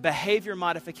 after behavior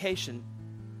modification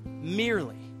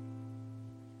merely.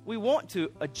 We want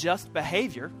to adjust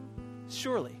behavior,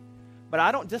 surely. But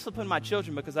I don't discipline my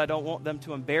children because I don't want them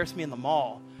to embarrass me in the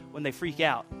mall when they freak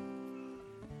out.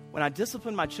 When I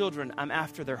discipline my children, I'm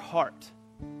after their heart.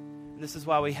 And this is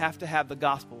why we have to have the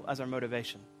gospel as our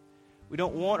motivation. We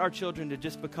don't want our children to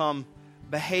just become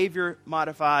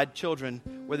behavior-modified children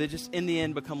where they just, in the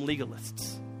end, become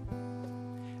legalists.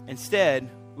 Instead,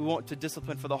 we want to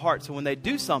discipline for the heart. So when they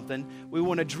do something, we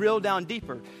want to drill down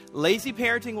deeper. Lazy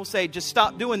parenting will say, just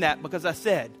stop doing that because I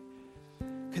said.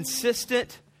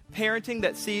 Consistent parenting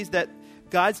that sees that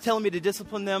God's telling me to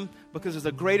discipline them because there's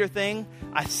a greater thing.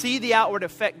 I see the outward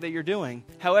effect that you're doing.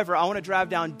 However, I want to drive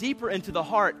down deeper into the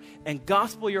heart and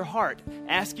gospel your heart.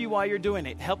 Ask you why you're doing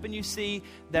it. Helping you see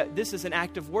that this is an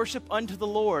act of worship unto the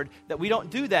Lord. That we don't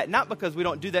do that, not because we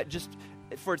don't do that just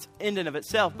for its end in of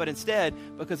itself, but instead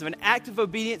because of an act of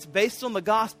obedience based on the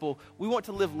gospel. We want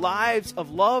to live lives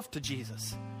of love to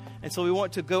Jesus. And so we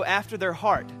want to go after their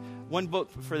heart. One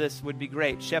book for this would be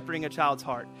great, Shepherding a Child's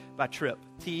Heart by Tripp,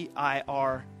 T-R-I-P-P,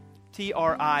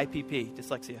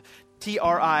 dyslexia,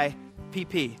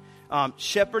 T-R-I-P-P,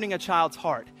 Shepherding a Child's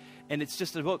Heart. And it's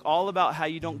just a book all about how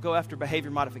you don't go after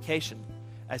behavior modification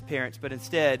as parents, but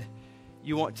instead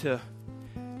you want to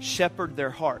shepherd their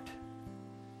heart.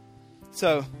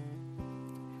 So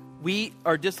we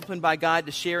are disciplined by God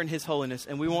to share in his holiness,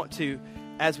 and we want to,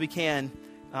 as we can,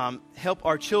 help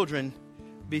our children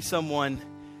be someone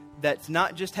that's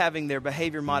not just having their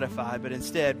behavior modified, but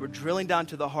instead we're drilling down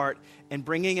to the heart and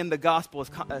bringing in the gospel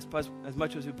as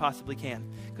much as we possibly can.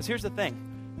 Because here's the thing.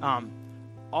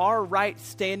 Our right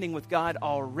standing with God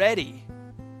already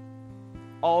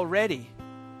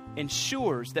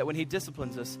ensures that when he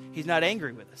disciplines us, he's not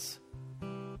angry with us.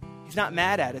 He's not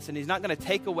mad at us, and he's not going to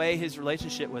take away his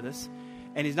relationship with us,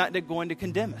 and he's not going to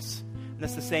condemn us. And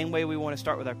that's the same way we want to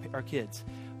start with our kids.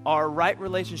 Our right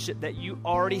relationship that you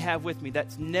already have with me,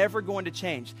 that's never going to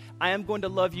change. I am going to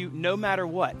love you no matter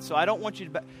what. So I don't want you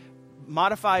to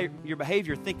modify your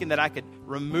behavior thinking that I could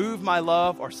remove my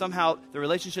love or somehow the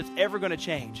relationship's ever going to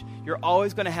change. You're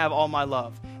always going to have all my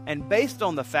love. And based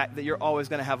on the fact that you're always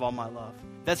going to have all my love,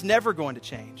 that's never going to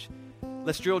change.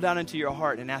 Let's drill down into your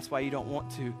heart and ask why you don't want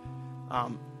to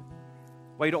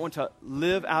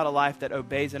live out a life that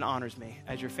obeys and honors me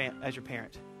as your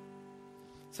parent.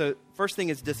 So first thing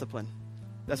is discipline.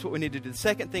 That's what we need to do. The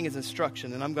second thing is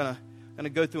instruction, and I'm going to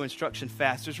go through instruction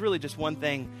fast. There's really just one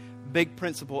thing, big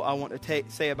principle I want to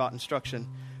say about instruction,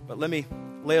 but let me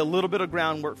lay a little bit of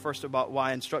groundwork first about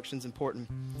why instruction is important.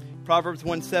 Proverbs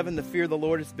 1:7, the fear of the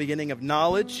Lord is the beginning of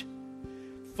knowledge.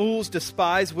 Fools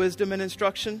despise wisdom and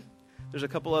instruction. There's a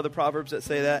couple other proverbs that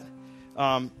say that.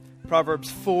 Proverbs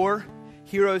 4,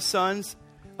 hear, O sons,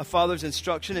 a father's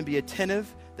instruction, and be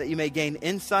attentive that you may gain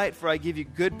insight, for I give you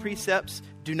good precepts.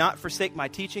 Do not forsake my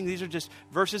teaching. These are just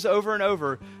verses over and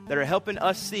over that are helping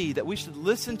us see that we should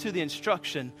listen to the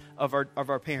instruction of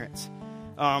our parents.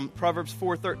 Proverbs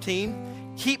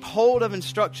 4:13, keep hold of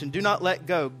instruction. Do not let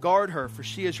go. Guard her, for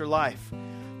she is your life.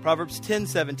 Proverbs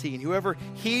 10:17, whoever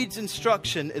heeds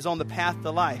instruction is on the path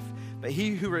to life, but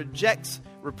he who rejects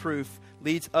reproof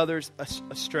leads others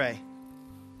astray.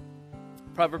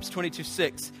 Proverbs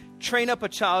 22:6, train up a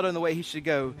child in the way he should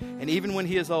go, and even when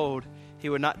he is old, he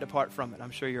would not depart from it.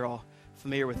 I'm sure you're all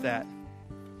familiar with that.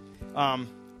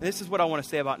 This is what I want to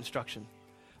say about instruction.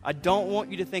 I don't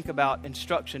want you to think about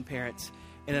instruction, parents,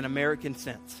 in an American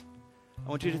sense. I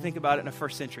want you to think about it in a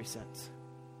first century sense.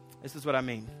 This is what I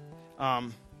mean.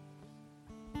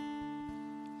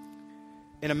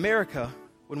 In America,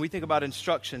 when we think about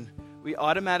instruction, we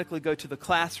automatically go to the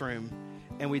classroom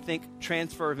and we think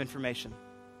transfer of information.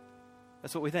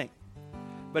 That's what we think.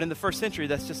 But in the first century,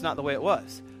 that's just not the way it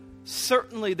was.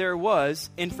 Certainly there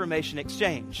was information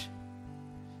exchange.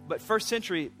 But first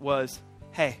century was,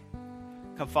 hey,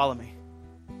 come follow me.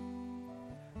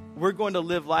 We're going to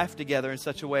live life together in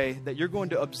such a way that you're going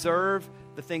to observe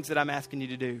the things that I'm asking you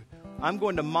to do. I'm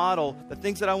going to model the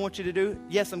things that I want you to do.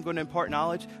 Yes, I'm going to impart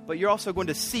knowledge, but you're also going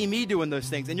to see me doing those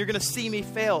things, and you're going to see me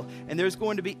fail. And there's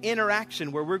going to be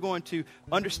interaction where we're going to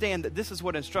understand that this is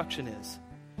what instruction is.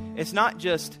 It's not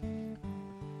just,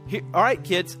 all right,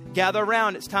 kids, gather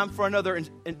around. It's time for another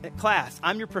class.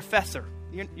 I'm your professor.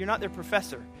 You're not their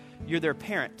professor. You're their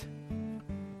parent.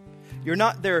 You're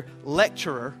not their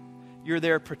lecturer. You're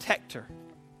their protector.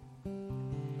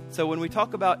 So when we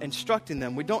talk about instructing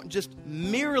them, we don't just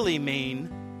merely mean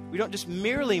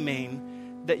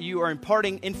that you are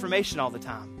imparting information all the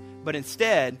time, but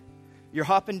instead you're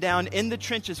hopping down in the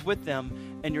trenches with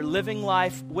them and you're living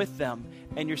life with them,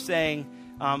 and you're saying,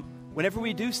 whenever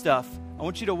we do stuff, I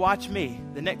want you to watch me.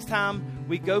 The next time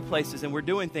we go places and we're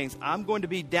doing things, I'm going to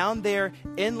be down there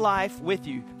in life with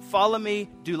you. Follow me,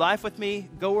 do life with me,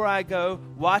 go where I go,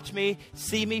 watch me,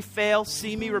 see me fail,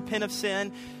 see me repent of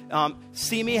sin,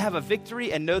 see me have a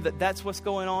victory, and know that that's what's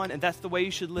going on and that's the way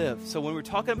you should live. So when we're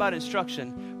talking about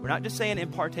instruction, we're not just saying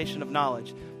impartation of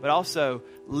knowledge, but also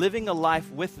living a life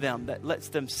with them that lets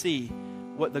them see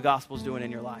what the gospel's doing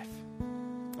in your life.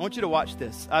 I want you to watch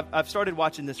this. I've started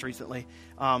watching this recently.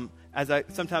 As I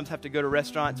sometimes have to go to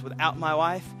restaurants without my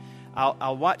wife,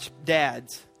 I'll watch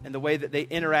dads and the way that they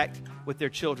interact with their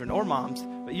children, or moms,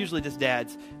 but usually just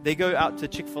dads. They go out to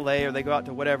Chick-fil-A or they go out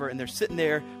to whatever, and they're sitting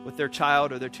there with their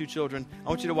child or their two children. I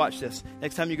want you to watch this.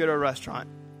 Next time you go to a restaurant,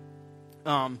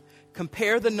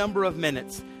 compare the number of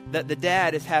minutes that the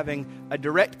dad is having a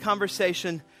direct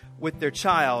conversation with their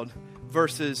child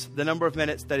versus the number of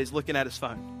minutes that he's looking at his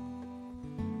phone.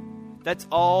 That's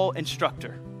all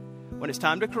instructor. When it's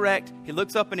time to correct, he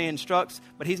looks up and he instructs,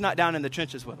 but he's not down in the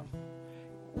trenches with them.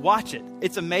 Watch it.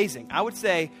 It's amazing. I would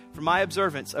say, from my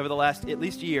observance over the last at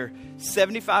least year,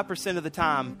 75% of the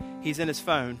time he's in his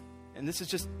phone. And this is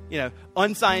just,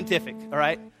 unscientific, all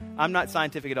right? I'm not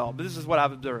scientific at all, but this is what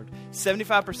I've observed.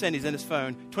 75% he's in his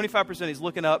phone. 25% he's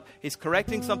looking up. He's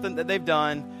correcting something that they've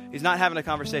done. He's not having a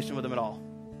conversation with them at all.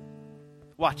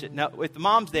 Watch it. Now, if the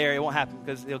mom's there, it won't happen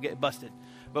because he'll get busted.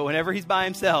 But whenever he's by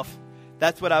himself,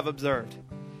 that's what I've observed.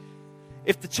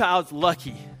 If the child's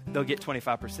lucky, they'll get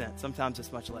 25%. Sometimes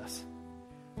it's much less.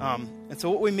 And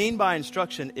so what we mean by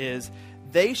instruction is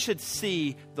they should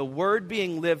see the word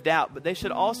being lived out, but they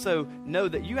should also know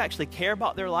that you actually care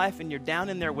about their life and you're down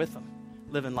in there with them,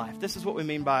 living life. This is what we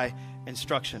mean by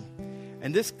instruction.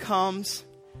 And this comes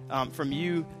from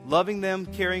you loving them,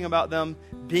 caring about them,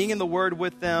 being in the Word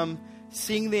with them,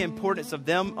 seeing the importance of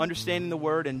them understanding the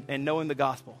Word and knowing the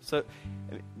gospel. So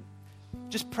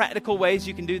just practical ways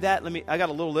you can do that. I got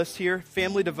a little list here.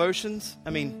 Family devotions. I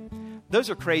mean, those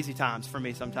are crazy times for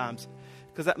me sometimes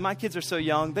because my kids are so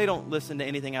young. They don't listen to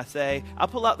anything I say. I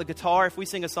pull out the guitar. If we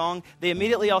sing a song, they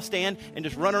immediately all stand and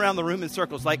just run around the room in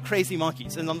circles like crazy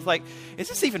monkeys. And I'm like, is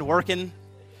this even working?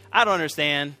 I don't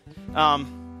understand.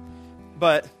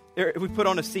 But if we put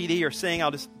on a CD or sing,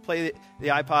 I'll just play the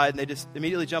iPod and they just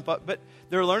immediately jump up. But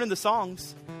they're learning the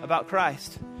songs about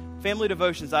Christ. Family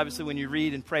devotions, obviously, when you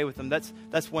read and pray with them,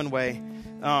 that's one way.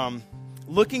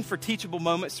 Looking for teachable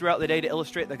moments throughout the day to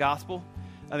illustrate the gospel.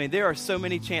 I mean, there are so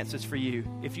many chances for you,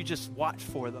 if you just watch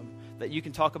for them, that you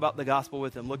can talk about the gospel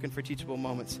with them, looking for teachable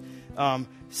moments.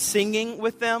 Singing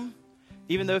with them,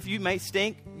 even though if you may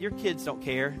stink, your kids don't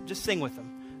care. Just sing with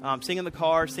them. Sing in the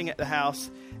car, sing at the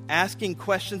house. Asking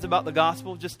questions about the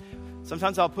gospel. Just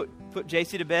sometimes I'll put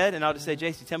JC to bed and I'll just say,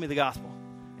 JC, tell me the gospel.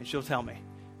 And she'll tell me.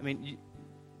 I mean,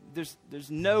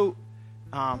 there's no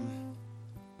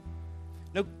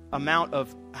amount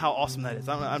of how awesome that is.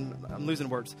 I'm losing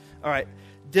words. All right.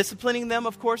 Disciplining them,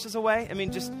 of course, is a way. I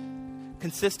mean, just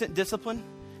consistent discipline.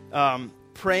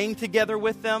 Praying together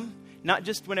with them. Not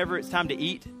just whenever it's time to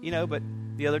eat, but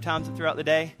the other times throughout the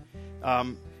day.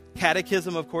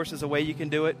 Catechism, of course, is a way you can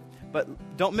do it.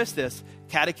 But don't miss this.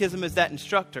 Catechism is that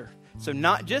instructor. So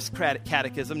not just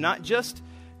catechism, not just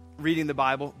reading the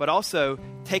Bible, but also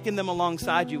taking them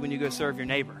alongside you when you go serve your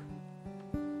neighbor.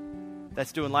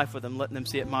 That's doing life with them, letting them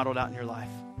see it modeled out in your life.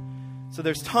 So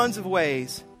there's tons of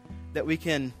ways that we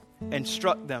can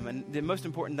instruct them. And the most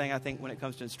important thing, I think, when it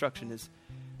comes to instruction is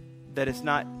that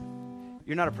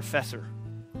you're not a professor.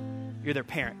 You're their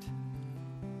parent.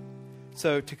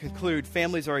 So to conclude,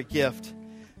 families are a gift.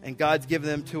 And God's given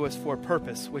them to us for a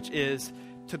purpose, which is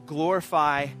to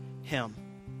glorify Him.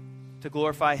 To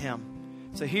glorify Him.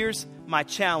 So here's my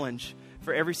challenge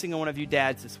for every single one of you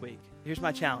dads this week. Here's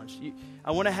my challenge. I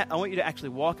want you to actually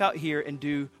walk out here and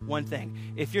do one thing.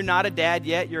 If you're not a dad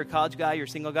yet, you're a college guy, you're a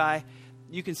single guy,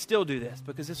 you can still do this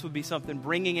because this would be something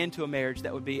bringing into a marriage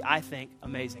that would be, I think,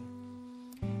 amazing.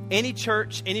 Any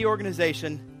church, any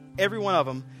organization, every one of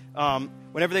them,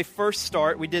 whenever they first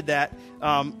start, we did that,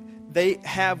 they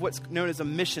have what's known as a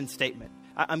mission statement.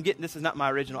 This is not my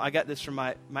original. I got this from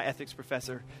my ethics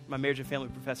professor, my marriage and family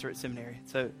professor at seminary.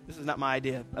 So this is not my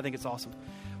idea. I think it's awesome.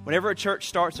 Whenever a church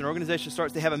starts, an organization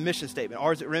starts, they have a mission statement.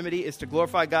 Ours at Remedy is to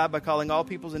glorify God by calling all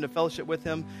peoples into fellowship with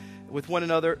Him, with one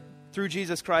another, through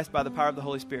Jesus Christ by the power of the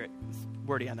Holy Spirit. It's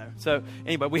wordy, I know. So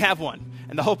anyway, we have one.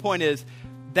 And the whole point is,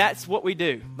 that's what we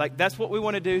do. That's what we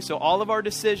want to do. So all of our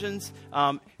decisions,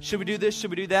 should we do this? Should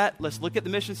we do that? Let's look at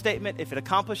the mission statement. If it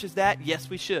accomplishes that, yes,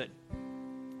 we should.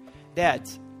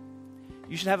 Dads,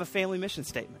 you should have a family mission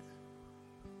statement.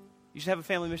 You should have a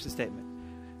family mission statement.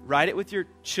 Write it with your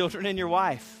children and your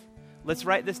wife. Let's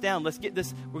write this down. Let's get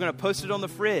this. We're going to post it on the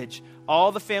fridge.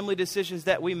 All the family decisions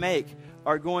that we make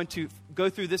are going to go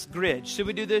through this grid. Should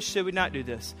we do this? Should we not do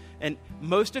this? And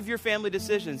most of your family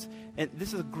decisions, and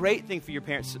this is a great thing for your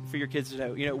parents, for your kids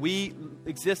to know. We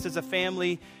exist as a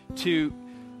family to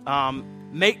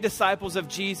make disciples of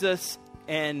Jesus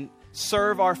and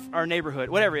serve our neighborhood,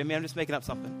 whatever. I mean, I'm just making up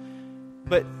something.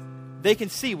 But they can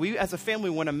see we as a family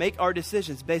want to make our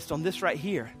decisions based on this right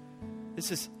here.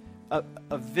 This is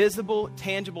a visible,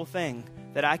 tangible thing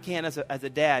that I can, as a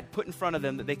dad, put in front of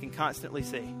them that they can constantly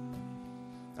see.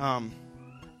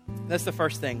 That's the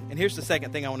first thing. And here's the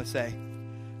second thing I want to say.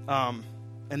 And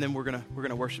then we're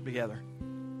gonna worship together.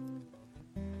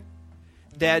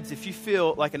 Dads, if you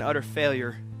feel like an utter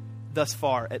failure thus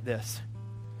far at this,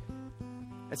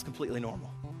 that's completely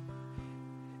normal.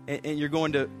 And you're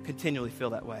going to continually feel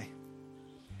that way.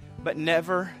 But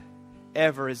never,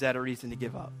 ever is that a reason to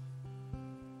give up.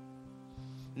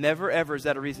 Never, ever is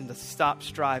that a reason to stop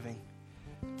striving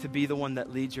to be the one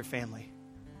that leads your family.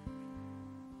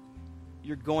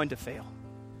 You're going to fail.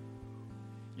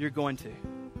 You're going to.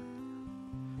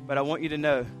 But I want you to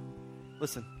know,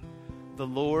 listen, the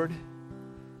Lord,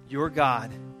 your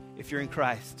God, if you're in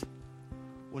Christ,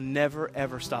 will never,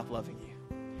 ever stop loving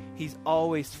you. He's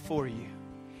always for you.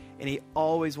 And He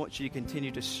always wants you to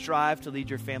continue to strive to lead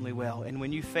your family well. And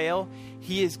when you fail,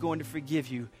 He is going to forgive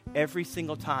you every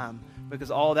single time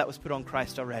because all that was put on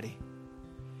Christ already.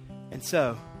 And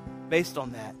so, based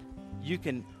on that, you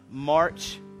can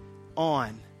march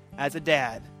on as a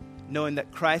dad, knowing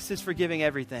that Christ is forgiving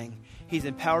everything. He's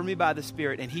empowered me by the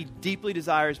Spirit, and He deeply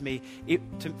desires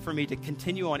for me to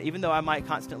continue on, even though I might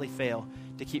constantly fail,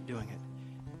 to keep doing it.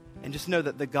 And just know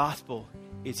that the gospel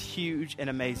is huge and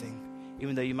amazing,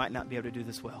 even though you might not be able to do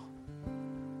this well.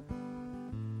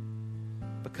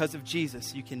 because of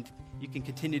Jesus, you can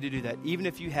continue to do that. Even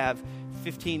if you have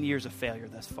 15 years of failure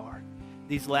thus far,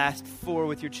 these last 4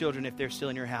 with your children, if they're still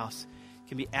in your house,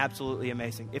 can be absolutely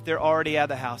amazing. If they're already out of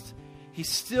the house, he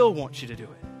still wants you to do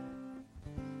it.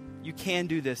 You can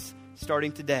do this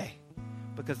starting today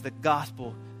because the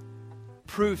gospel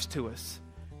proves to us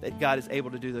that God is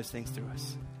able to do those things through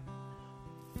us.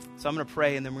 So I'm going to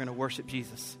pray and then we're going to worship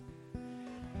Jesus.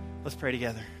 Let's pray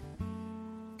together.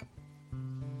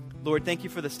 Lord, thank you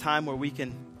for this time where we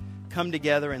can come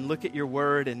together and look at your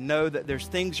word and know that there's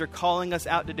things you're calling us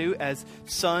out to do as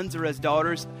sons or as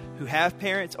daughters who have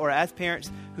parents, or as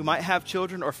parents who might have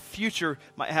children or future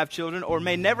might have children or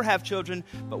may never have children,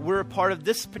 but we're a part of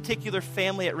this particular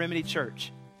family at Remedy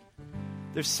Church.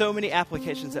 There's so many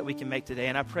applications that we can make today,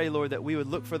 and I pray, Lord, that we would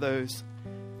look for those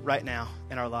right now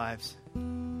in our lives.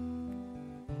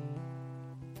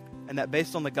 And that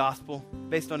based on the gospel,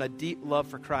 based on a deep love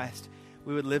for Christ,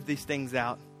 we would live these things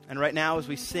out. And right now, as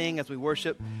we sing, as we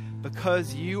worship,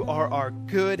 because you are our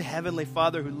good Heavenly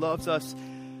Father who loves us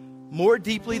more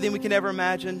deeply than we can ever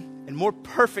imagine and more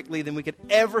perfectly than we could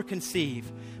ever conceive,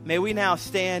 may we now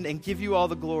stand and give you all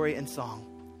the glory and song.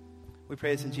 We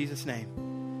pray this in Jesus'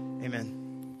 name. Amen.